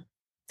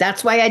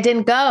 That's why I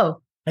didn't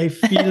go. I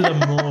feel the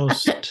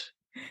most.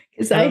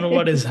 I don't know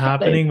what is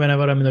happening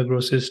whenever I'm in the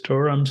grocery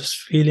store. I'm just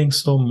feeling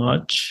so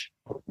much.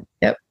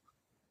 Yep.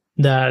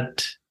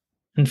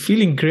 And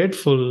feeling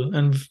grateful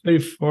and very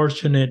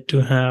fortunate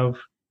to have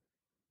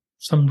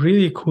some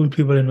really cool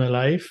people in my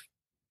life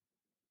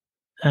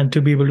and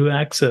to be able to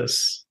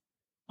access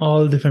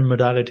all different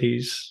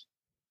modalities.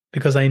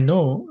 Because I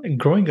know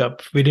growing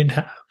up, we didn't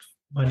have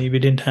money, we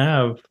didn't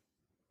have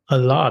a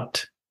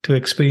lot to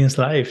experience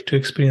life, to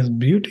experience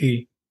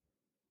beauty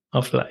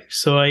of life.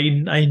 So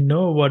I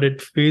know what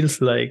it feels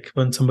like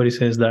when somebody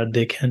says that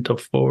they can't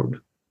afford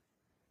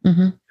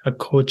a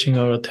coaching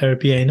or a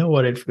therapy. I know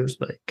what it feels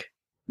like.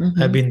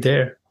 I've been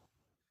there.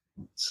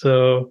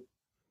 So,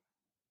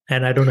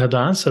 and I don't have the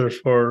answer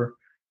for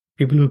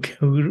people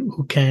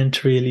who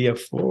can't really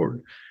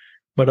afford.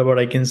 But what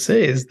I can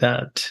say is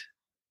that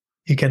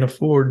you can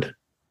afford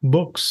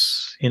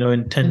books. In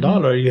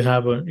 $10, you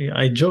have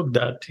I joke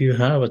that you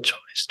have a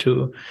choice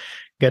to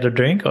get a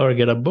drink or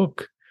get a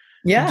book.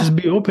 Yeah. Just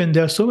be open.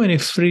 There are so many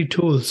free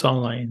tools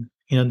online.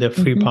 There are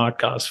free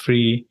podcasts,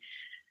 free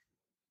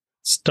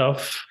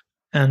stuff.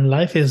 And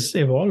life is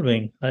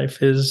evolving.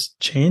 Life is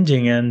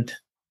changing. And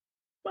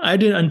I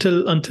did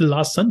until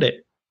last Sunday.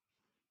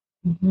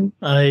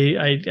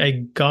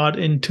 I got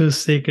into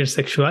sacred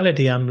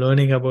sexuality. I'm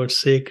learning about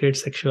sacred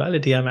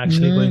sexuality. I'm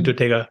actually going to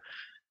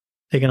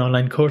take an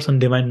online course on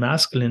divine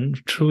masculine,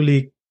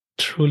 truly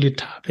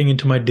tapping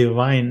into my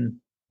divine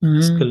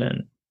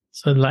masculine.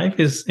 So life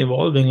is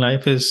evolving,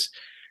 life is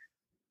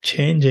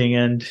changing,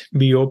 and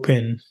be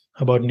open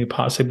about new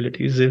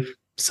possibilities. If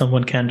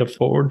someone can't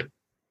afford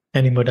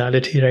any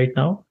modality right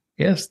now,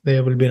 yes,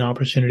 there will be an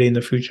opportunity in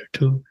the future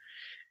to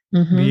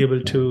be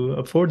able to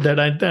afford that.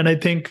 And I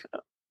think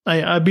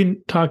I've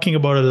been talking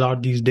about a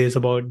lot these days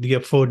about the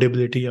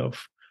affordability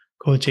of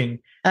coaching.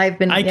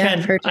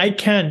 I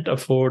can't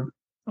afford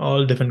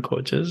all different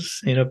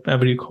coaches.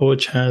 Every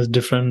coach has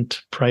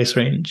different price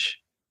range,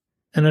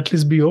 and at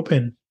least be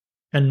open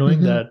and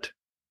knowing that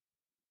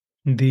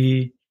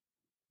the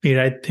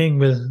right thing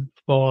will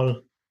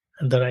fall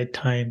at the right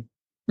time.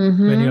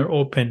 When you're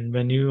open,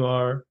 when you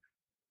are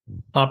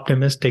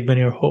optimistic, when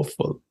you're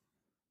hopeful.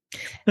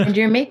 And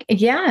you're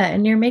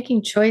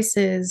making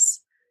choices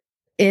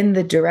in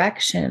the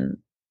direction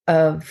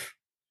of,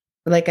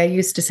 like I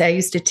used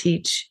to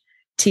teach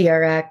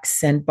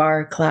TRX and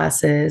bar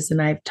classes,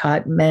 and I've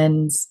taught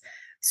men's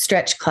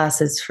stretch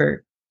classes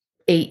for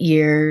 8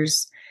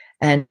 years.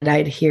 And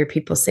I'd hear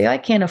people say, I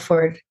can't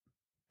afford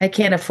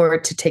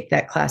to take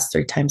that class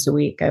 3 times a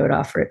week. I would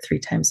offer it 3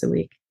 times a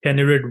week. Can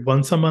you read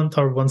once a month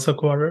or once a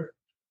quarter?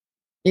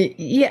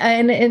 Yeah.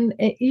 And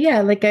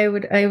yeah, like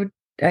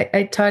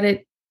I taught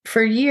it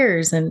for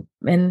years, and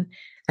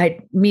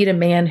I'd meet a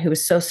man who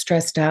was so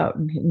stressed out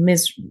and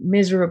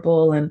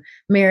miserable, and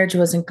marriage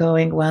wasn't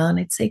going well. And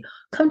I'd say,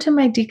 come to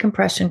my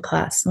decompression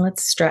class and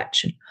let's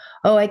stretch. And,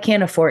 I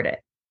can't afford it.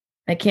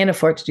 I can't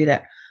afford to do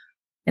that.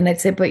 And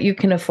I'd say, but you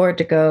can afford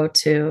to go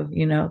to,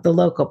 the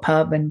local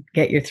pub and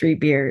get your 3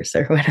 beers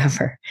or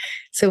whatever.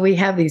 So we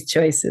have these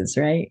choices,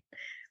 right?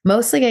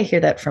 Mostly I hear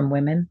that from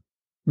women,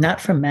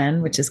 not from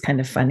men, which is kind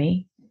of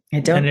funny.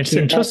 And it's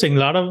interesting. A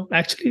lot of,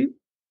 actually,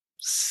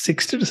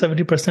 60 to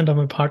 70% of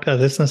my podcast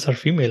listeners are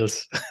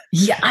females.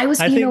 Yeah, I was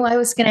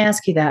going to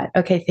ask you that.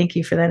 Okay, thank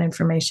you for that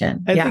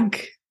information. I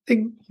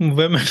think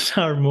women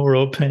are more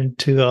open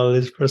to all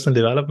this personal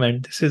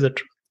development. This is a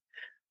truth.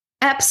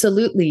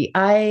 Absolutely.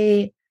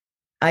 I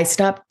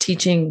stopped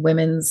teaching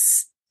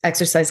women's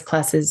exercise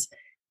classes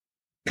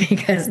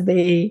because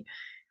they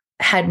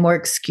had more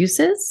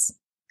excuses,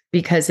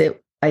 because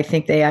I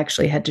think they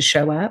actually had to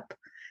show up.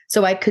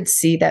 So I could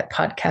see that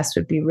podcast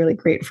would be really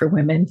great for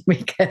women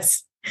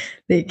because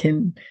they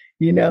can,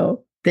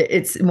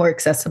 it's more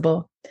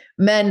accessible.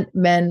 Men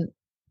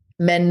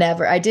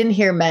never, I didn't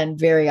hear men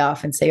very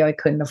often say, I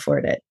couldn't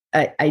afford it.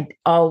 I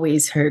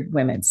always heard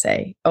women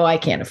say, I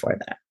can't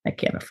afford that. I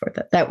can't afford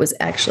that. That was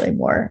actually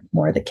more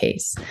the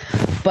case.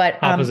 But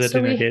opposite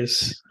in a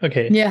case.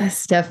 Okay.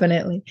 Yes,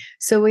 definitely.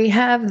 So we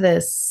have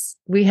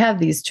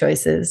these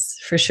choices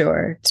for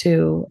sure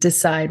to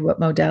decide what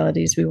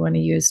modalities we want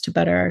to use to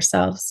better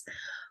ourselves.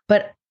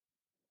 But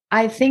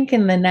I think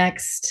in the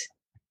next,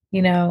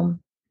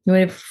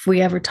 If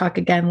we ever talk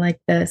again like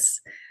this,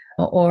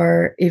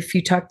 or if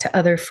you talk to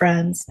other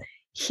friends,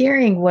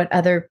 hearing what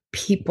other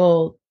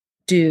people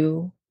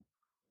do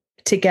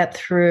to get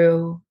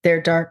through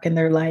their dark and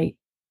their light,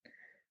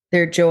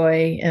 their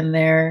joy and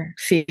their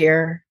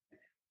fear.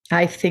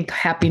 I think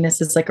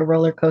happiness is like a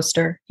roller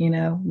coaster.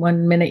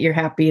 1 minute you're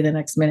happy, the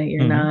next minute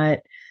you're not.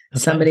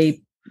 That's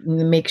Somebody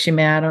makes you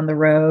mad on the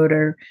road,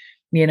 or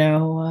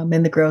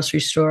in the grocery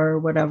store or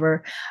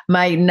whatever.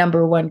 My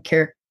number one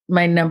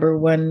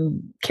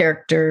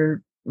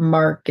character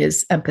mark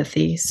is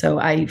empathy. So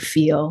I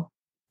feel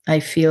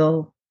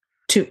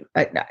too.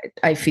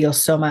 I feel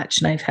so much,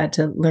 and I've had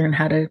to learn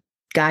how to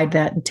guide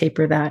that and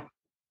taper that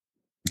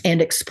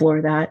and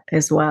explore that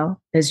as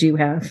well as you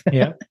have.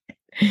 Yeah.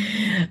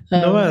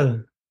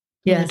 Noelle,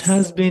 yes. it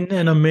has been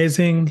an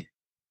amazing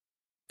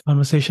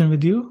conversation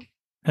with you.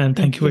 And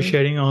thank you for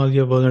sharing all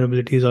your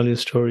vulnerabilities, all your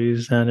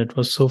stories. And it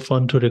was so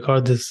fun to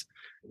record this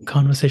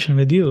conversation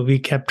with you. We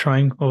kept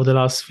trying over the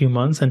last few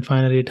months, and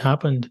finally it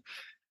happened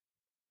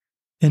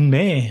in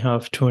May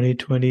of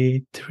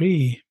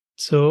 2023.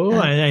 So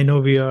I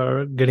know we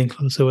are getting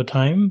close over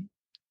time.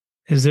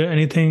 Is there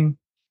anything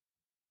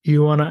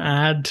you want to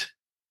add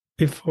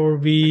before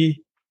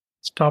we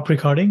stop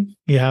recording?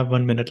 You have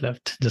 1 minute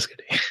left. Just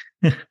kidding.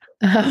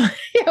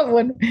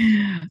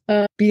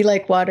 Be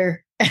like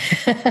water.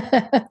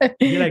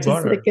 Be like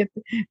water.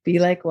 Be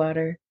like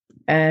water.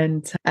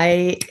 And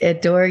I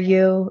adore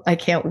you. I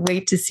can't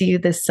wait to see you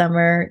this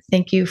summer.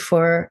 Thank you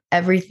for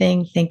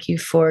everything. Thank you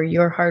for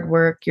your hard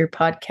work, your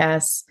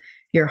podcasts,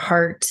 your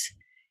heart,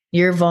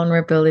 your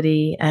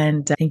vulnerability.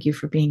 And thank you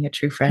for being a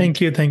true friend.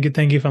 Thank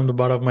you from the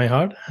bottom of my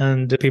heart.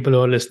 And people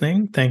who are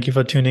listening, thank you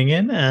for tuning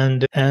in.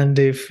 And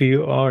if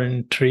you are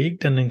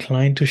intrigued and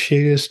inclined to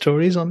share your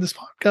stories on this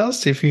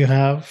podcast, if you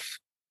have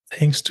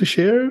things to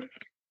share,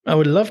 I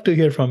would love to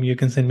hear from you. You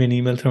can send me an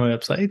email through my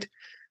website,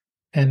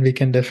 and we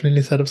can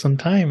definitely set up some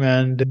time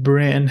and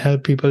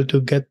help people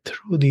to get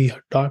through the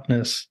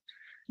darkness,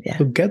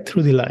 to get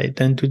through the light,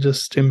 and to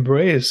just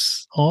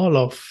embrace all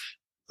of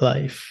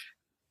life.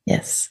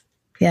 Yes.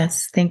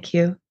 Thank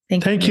you.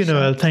 Thank you,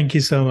 Noelle. Thank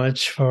you so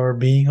much for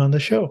being on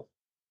the show.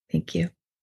 Thank you.